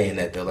places you staying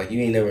at though? You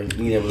ain't never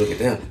look at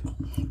them.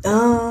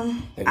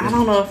 I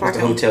don't know if what's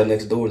the hotel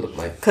next door look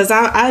like? Because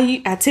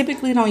I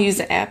typically don't use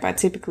the app. I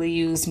typically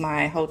use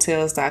my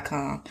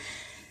Hotels.com.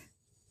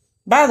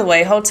 By the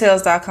way,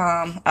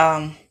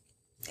 Hotels.com,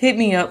 hit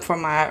me up for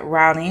my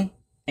routing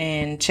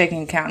and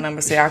checking account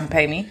number so y'all can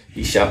pay me.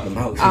 You shouting them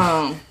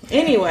out.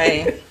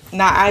 Anyway,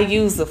 now I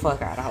use the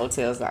fuck out of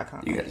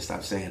Hotels.com. You got to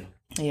stop saying them.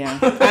 Yeah,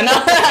 I know.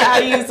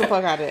 I use the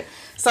fuck out of it.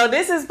 So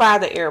this is by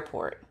the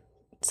airport.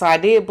 So I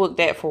did book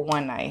that for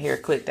one night. Here,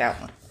 click that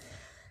one.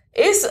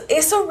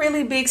 It's a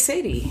really big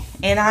city,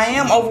 and I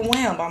am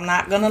overwhelmed. I'm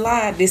not gonna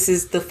lie. This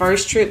is the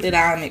first trip that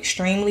I'm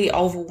extremely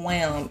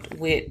overwhelmed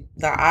with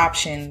the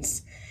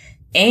options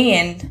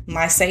and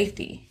my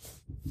safety.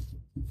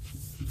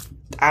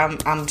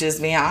 I'm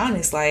just being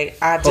honest. I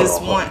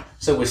just want.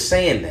 So we're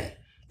saying that.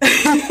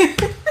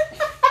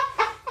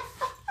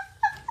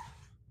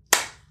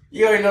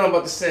 You already know what I'm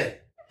about to say.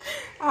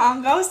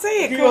 I'm gonna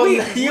say it. We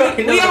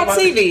on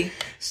TV.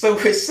 So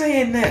we're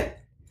saying that.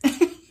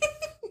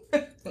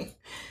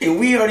 And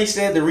we already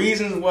said the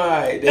reasons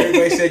why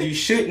everybody said you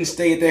shouldn't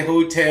stay at that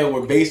hotel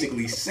were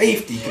basically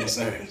safety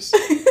concerns.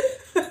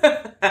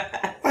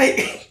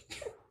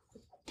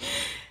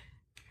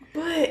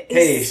 But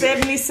it's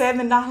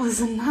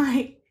 $77 a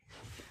night.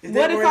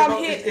 What if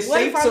I'm hit?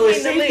 What if I'm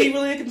hitting the lick?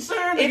 Really a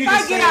concern? If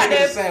I get out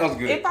there, sounds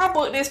good. If I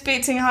book this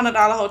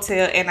 $1,500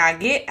 hotel and I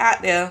get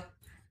out there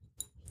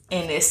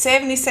and this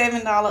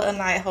 $77 a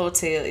night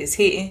hotel is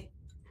hitting,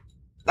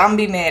 I'm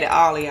be mad at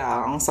all of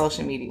y'all on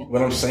social media.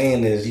 What I'm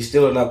saying is, you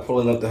still are not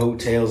pulling up the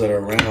hotels that are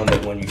around the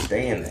one you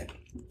staying at.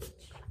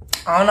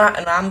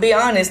 I'm be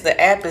honest,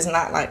 the app is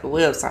not like the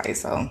website,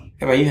 so.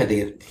 Yeah, but you had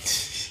to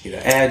get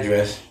an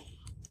address.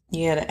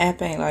 Yeah, the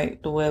app ain't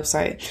like the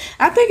website.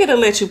 I think it'll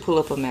let you pull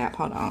up a map.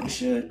 Hold on. It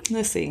should.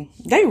 Let's see.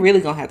 They really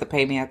gonna have to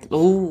pay me after.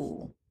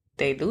 Ooh,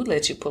 they do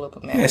let you pull up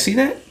a map. Yeah, see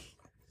that?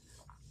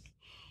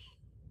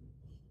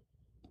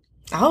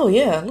 Oh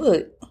yeah,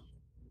 look.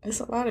 There's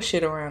a lot of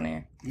shit around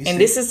there. And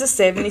this is the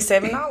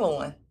 $77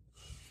 one.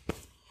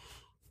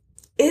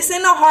 It's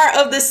in the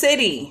heart of the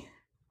city.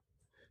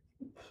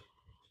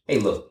 Hey,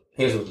 look.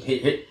 Here's what.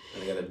 Here.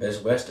 I got the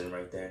Best Western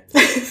right there.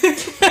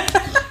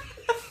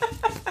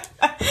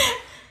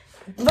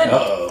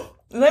 But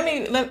let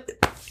me.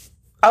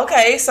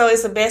 Okay, so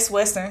it's the Best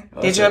Western.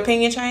 Did your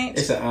opinion change?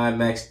 It's an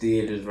IMAX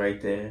theaters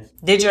right there.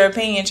 Did your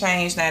opinion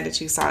change now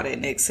that you saw that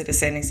next to the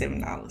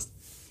 $77?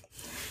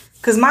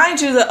 Because mind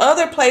you, the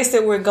other place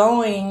that we're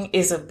going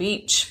is a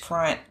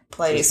beachfront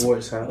place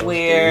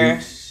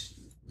where.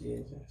 Yeah,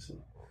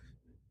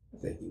 I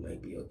think you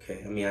might be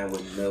okay. I mean, I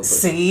wouldn't know. But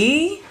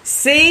See,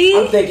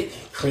 I'm thinking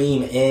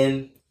creamy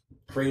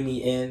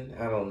in.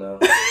 I don't know.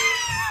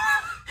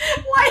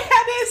 Why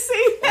I didn't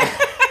see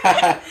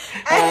that?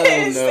 I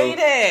didn't see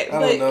that.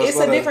 But it's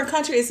a different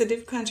country. It's a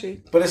different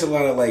country. But it's a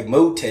lot of like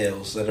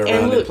motels that are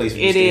around the place.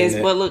 It is.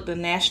 But look, the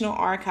National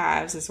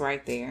Archives is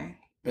right there.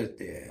 But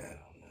yeah.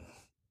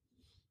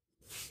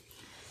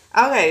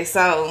 Okay,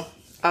 so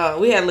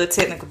we had a little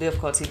technical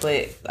difficulty,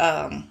 but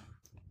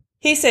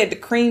he said the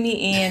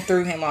creamy end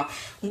threw him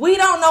off. We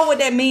don't know what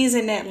that means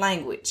in that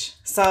language,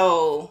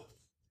 so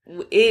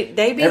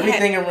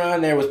everything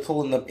around there was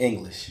pulling up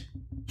English.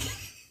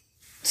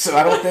 So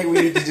I don't think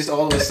we need to just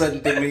all of a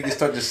sudden think we need to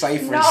start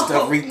deciphering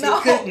stuff.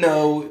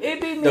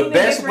 The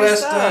Best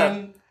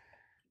Western,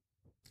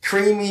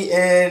 creamy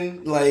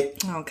end, like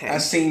okay. I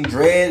seen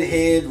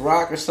Dreadhead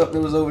Rock or something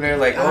that was over there.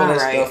 Like all that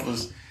stuff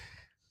was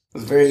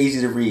very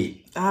easy to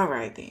read. All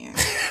right, then.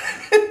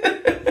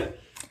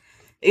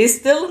 It's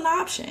still an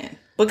option.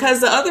 Because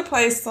the other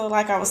place, so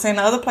like I was saying,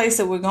 the other place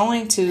that we're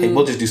going to... Hey,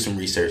 we'll just do some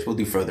research. We'll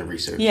do further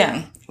research.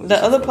 Yeah.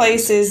 The other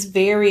place is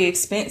very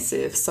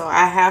expensive. So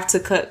I have to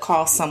cut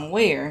costs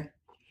somewhere.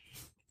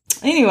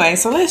 Anyway,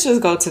 so let's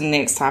just go to the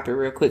next topic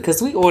real quick.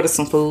 Because we ordered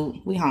some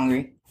food. We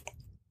hungry.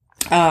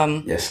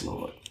 Yes,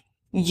 Lord.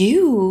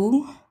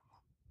 You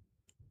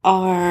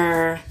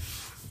are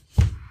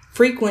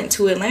frequent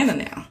to Atlanta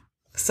now.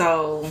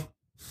 So,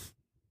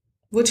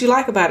 what you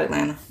like about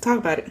Atlanta? Talk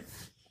about it.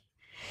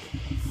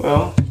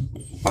 Well,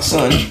 my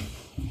son,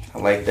 I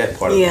like that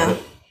part about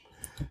it.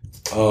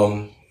 I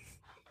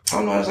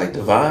don't know, I just like the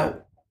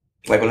vibe.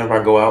 Like whenever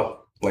I go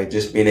out, like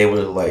just being able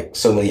to like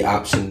so many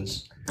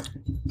options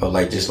of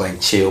like just like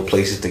chill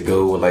places to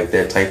go with like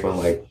that type of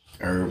like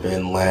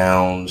urban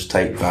lounge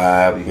type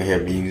vibe. You can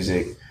hear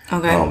music.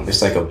 Okay.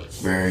 It's like a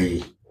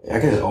very, I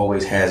guess it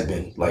always has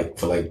been like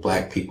for like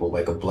black people,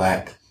 like a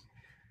black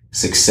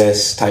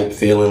success type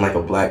feeling, like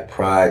a black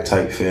pride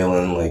type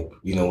feeling, like,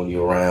 you know, when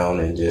you're around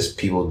and just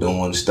people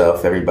doing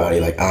stuff, everybody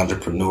like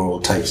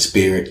entrepreneurial type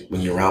spirit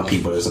when you're around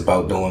people that's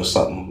about doing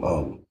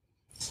something.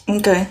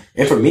 Okay.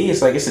 And for me,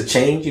 it's like, it's a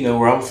change, you know,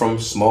 where I'm from,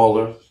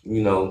 smaller,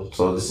 you know,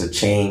 so this is a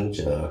change.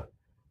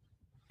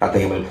 I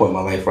think I'm at a point in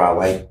my life where I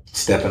like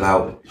stepping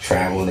out,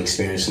 traveling,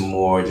 experiencing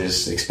more,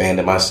 just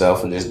expanding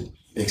myself and just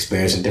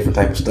experiencing different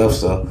type of stuff.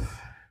 So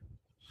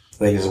I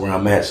think this is where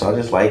I'm at. So I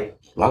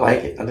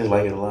like it. I just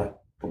like it a lot.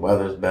 The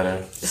weather's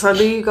better. So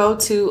do you go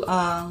to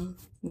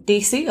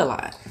DC a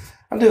lot?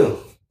 I do.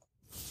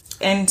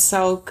 And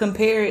so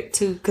compare it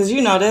to, because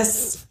you know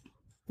that's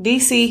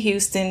DC,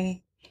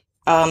 Houston.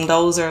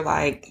 Those are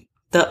like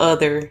the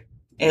other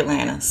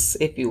Atlantas,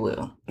 if you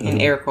will, in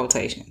air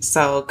quotations.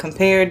 So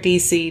compare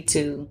DC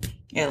to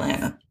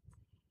Atlanta,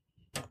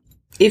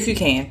 if you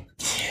can.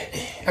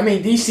 I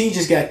mean, DC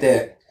just got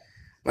that.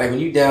 Like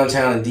when you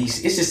downtown in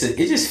DC,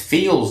 it just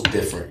feels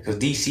different because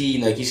DC,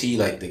 like you see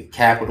like the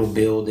Capitol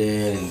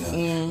building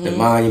and the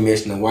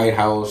monuments and the White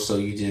House, so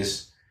it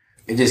just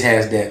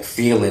has that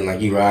feeling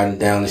like you riding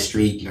down the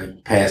street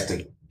like past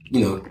the, you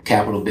know,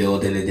 Capitol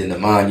building and then the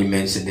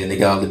monuments and then they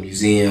got all the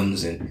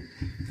museums and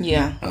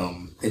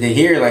and then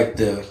here like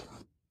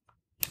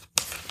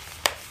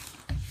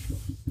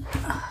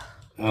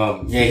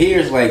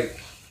here's like.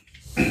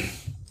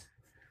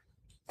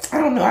 I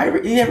don't know.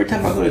 Every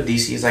time I go to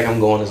DC, it's like I'm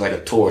going as like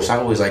a tourist. I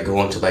always like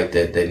going to like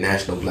the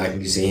National Black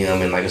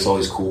Museum, and like it's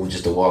always cool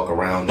just to walk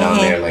around down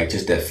there, like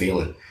just that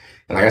feeling.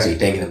 And like I started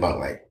thinking about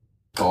like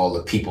all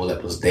the people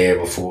that was there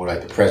before,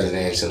 like the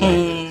presidents and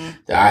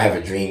like the I Have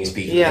a Dream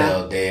speech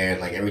held there, and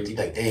like everything.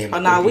 Like damn. Oh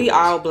no, we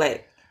all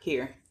black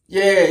here.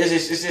 Yeah,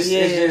 it's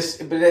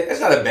just, but it's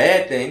not a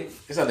bad thing.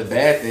 It's not a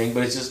bad thing,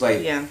 but it's just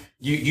like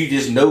you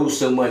just know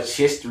so much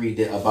history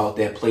about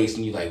that place,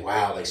 and you're like,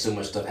 wow, like so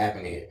much stuff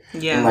happened here.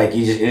 Yeah, and like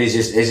it's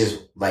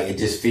just like it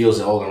just feels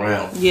it all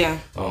around. Yeah.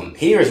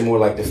 Here is more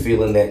like the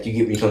feeling that you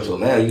get when you come to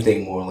Atlanta. You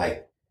think more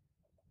like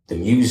the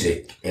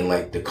music and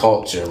like the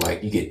culture,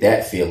 like you get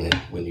that feeling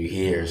when you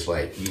hear. It's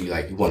like you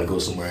want to go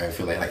somewhere and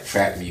feel like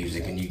trap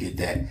music, and you get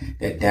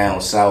that down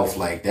south,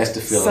 like that's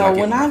the feeling. So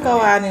when I go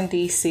out in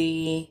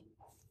DC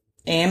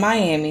and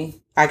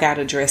Miami, I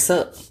gotta dress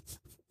up.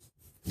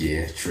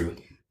 Yeah, true.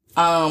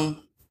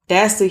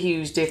 That's the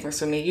huge difference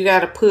for me. You got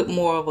to put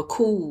more of a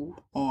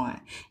cool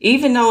on.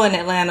 Even though in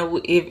Atlanta,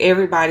 if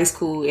everybody's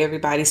cool,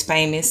 everybody's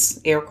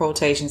famous, air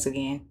quotations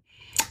again.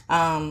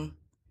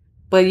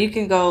 But you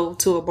can go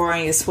to a bar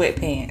in your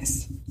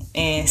sweatpants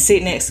and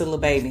sit next to Lil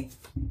Baby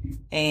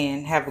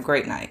and have a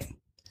great night.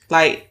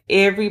 Like,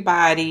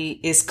 everybody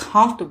is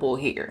comfortable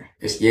here.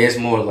 It's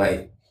more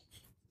like,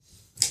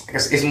 I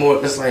guess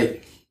it's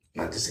like,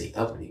 not to say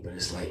uppity, but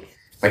it's like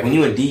when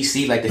you in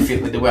DC, like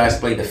the way I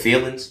explain the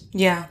feelings.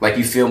 Yeah. Like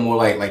you feel more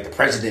like the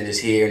president is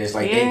here, and it's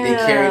like they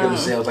carry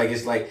themselves like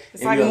it's like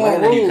it's if like you're in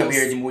Atlanta, you come rules.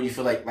 here, the more you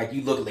feel like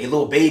you look like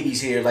little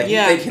babies here. Like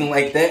Yeah. you thinking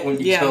like that when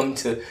you come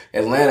to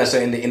Atlanta. So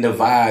in the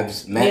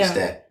vibes match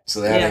that.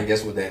 So I think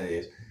that's what that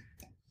is.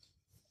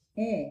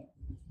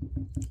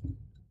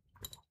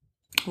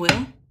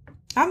 Well,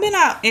 I've been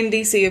out in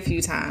DC a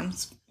few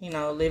times. You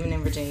know, living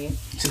in Virginia.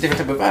 It's a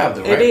different type of vibe,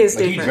 though, right? It is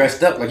like different. You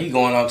dressed up, like you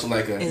going out to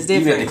like it's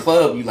even different. at the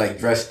club, you like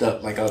dressed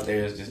up, like out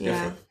there is just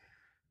different.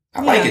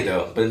 I like it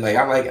though, but like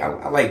I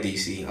like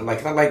DC.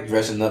 I like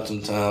dressing up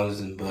sometimes,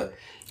 but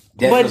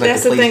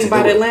that's the thing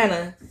about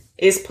Atlanta.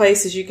 It's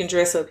places you can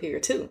dress up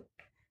here too,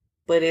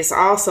 but it's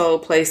also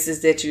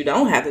places that you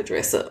don't have to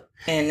dress up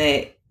and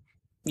that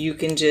you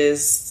can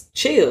just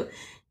chill.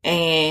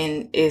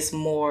 And it's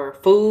more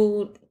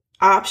food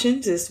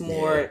options. It's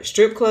more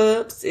strip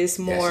clubs. It's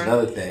more. That's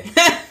another thing.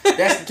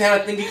 That's the kind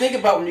of thing you think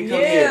about when you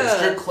come here. The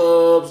strip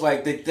clubs,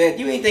 like that.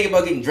 You ain't think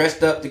about getting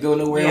dressed up to go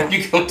nowhere when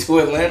you come to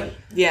Atlanta.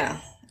 Yeah,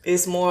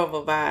 it's more of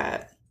a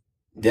vibe.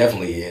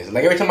 Definitely is.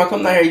 Like every time I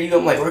come down here,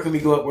 I'm like, where can we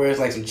go up where it's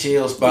like some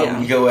chill spot where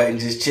you go at and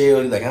just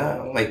chill? You're like,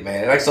 I'm like,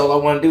 man, that's all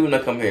I want to do when I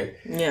come here.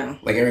 Yeah.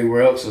 Like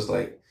everywhere else was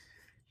like.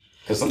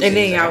 And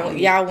then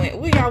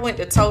y'all went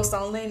to Toast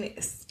on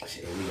Lennox.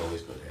 Shit, we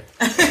always go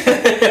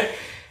there.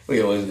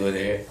 We always go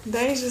there.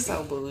 Deja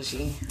so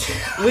bougie.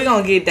 We're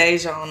gonna get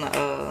Deja on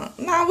the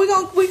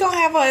we gonna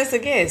have her as a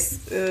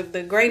guest.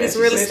 The greatest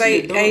real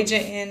estate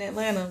agent in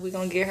Atlanta. We're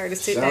gonna get her to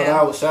sit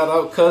down. Shout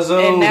out cousin.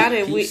 And now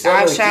that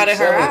I've shouted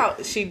her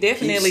out, she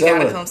definitely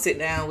gotta come sit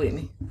down with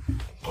me.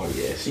 Oh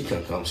yeah, she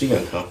gonna come. She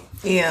gonna come.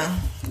 Yeah,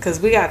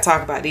 because we gotta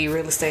talk about these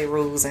real estate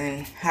rules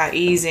and how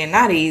easy and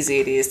not easy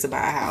it is to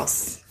buy a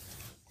house.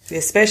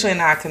 Especially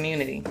in our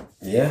community.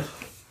 Yeah.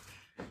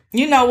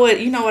 You know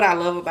what I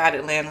love about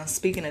Atlanta?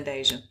 Speaking of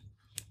Deja,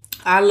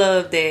 I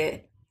love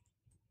that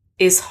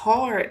it's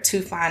hard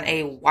to find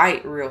a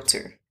white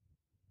realtor.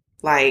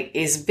 Like,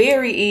 it's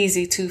very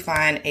easy to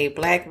find a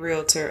black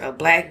realtor, a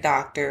black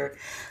doctor,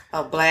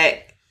 a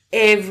black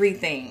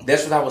everything.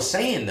 That's what I was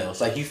saying, though.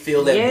 It's like you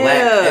feel that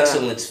black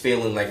excellence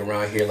feeling like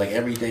around here. Like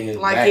everything is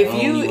like black.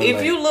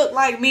 If you look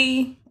like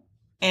me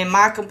and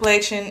my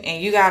complexion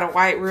and you got a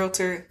white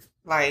realtor,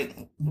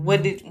 like,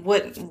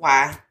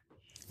 why?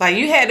 Like,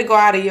 you had to go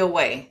out of your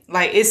way.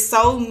 Like, it's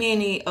so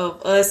many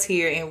of us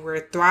here and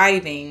we're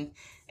thriving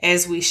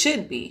as we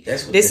should be.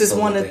 That's what this is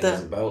one of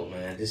the about,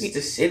 man.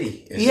 This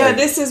city.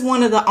 This is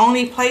one of the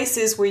only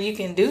places where you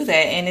can do that.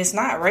 And it's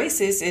not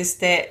racist. It's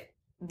that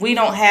we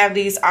don't have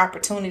these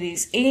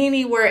opportunities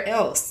anywhere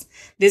else.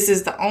 This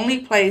is the only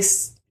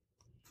place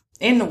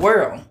in the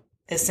world.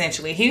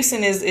 Essentially,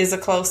 Houston is a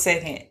close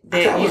second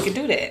that you can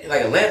do that.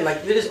 Like Atlanta,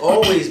 like it has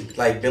always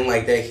like been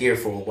like that here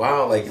for a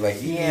while. Like you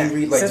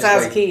read like since I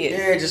was a kid.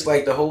 Yeah, just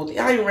like the whole thing.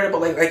 I even read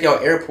about like y'all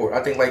airport.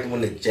 I think like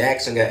when the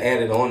Jackson got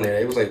added on there,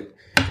 it was like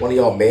one of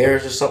y'all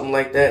mayors or something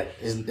like that.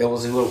 That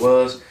was who it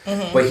was.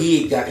 Mm-hmm. But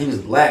he was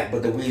black.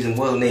 But the reason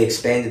was when they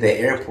expanded that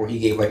airport, he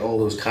gave like all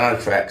those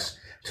contracts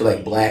to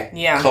like black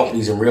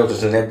companies and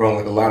realtors, and that brought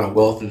like a lot of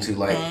wealth into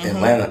like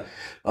Atlanta.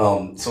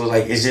 So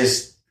like it's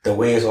just. The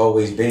way it's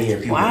always been here.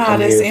 People wow,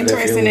 that's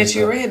interesting that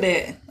you read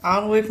that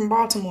all the way from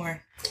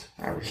Baltimore.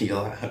 I read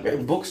a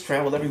lot. Books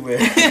travel everywhere.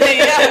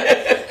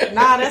 Yeah.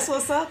 Nah, that's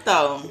what's up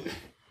though.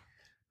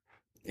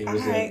 It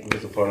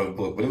was a part of the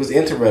book, but it was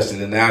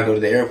interesting. And now I go to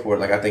the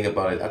airport, like I think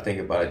about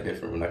it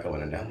different when I come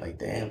in and I'm like,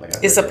 damn, like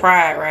it's a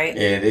pride, right?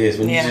 Yeah, it is.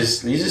 When you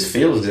just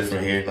feel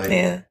different here. Like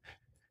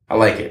I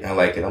like it.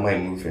 I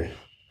might move here.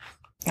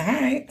 All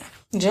right,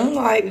 June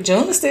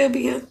will still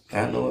be here.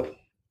 I know it.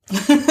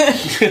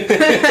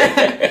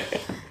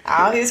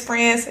 All his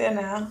friends here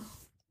now.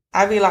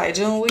 I be like,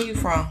 June, where you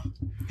from?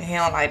 And he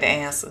don't like to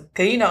answer.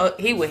 Cause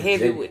he was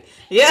heavy with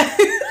he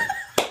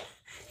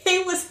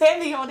was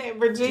heavy on that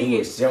Virginia. He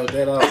would shout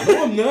that out.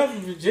 No, I'm not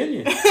from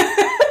Virginia.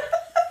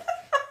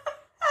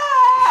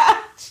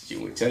 She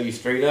would tell you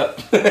straight up.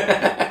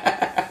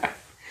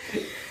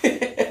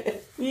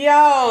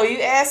 Yo,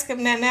 you ask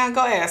him that now,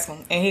 go ask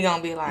him. And he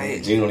gonna be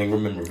like, June don't even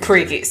remember Virginia.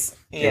 Crickets.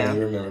 Yeah. I don't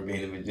even remember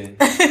being in Virginia.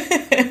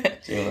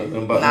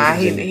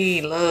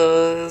 He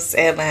loves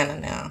Atlanta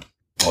now.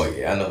 Oh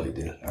yeah, I know he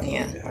do.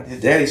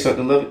 His daddy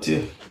starting to love it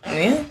too.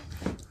 Yeah.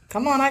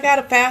 Come on, I got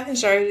a Falcons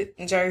jersey.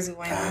 I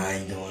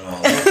ain't doing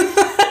all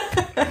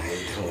that.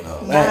 ain't doing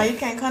all that. Nah, you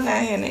can't come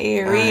down here in the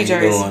air. I Read ain't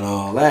Jersey. doing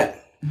all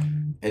that.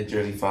 That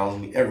Jersey follows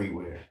me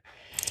everywhere.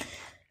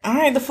 All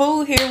right, the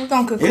food here. We're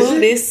going to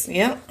conclude this.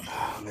 Yep.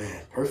 Oh,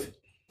 man. Perfect.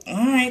 All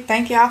right.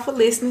 Thank y'all for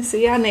listening.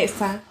 See y'all next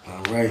time.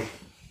 All right.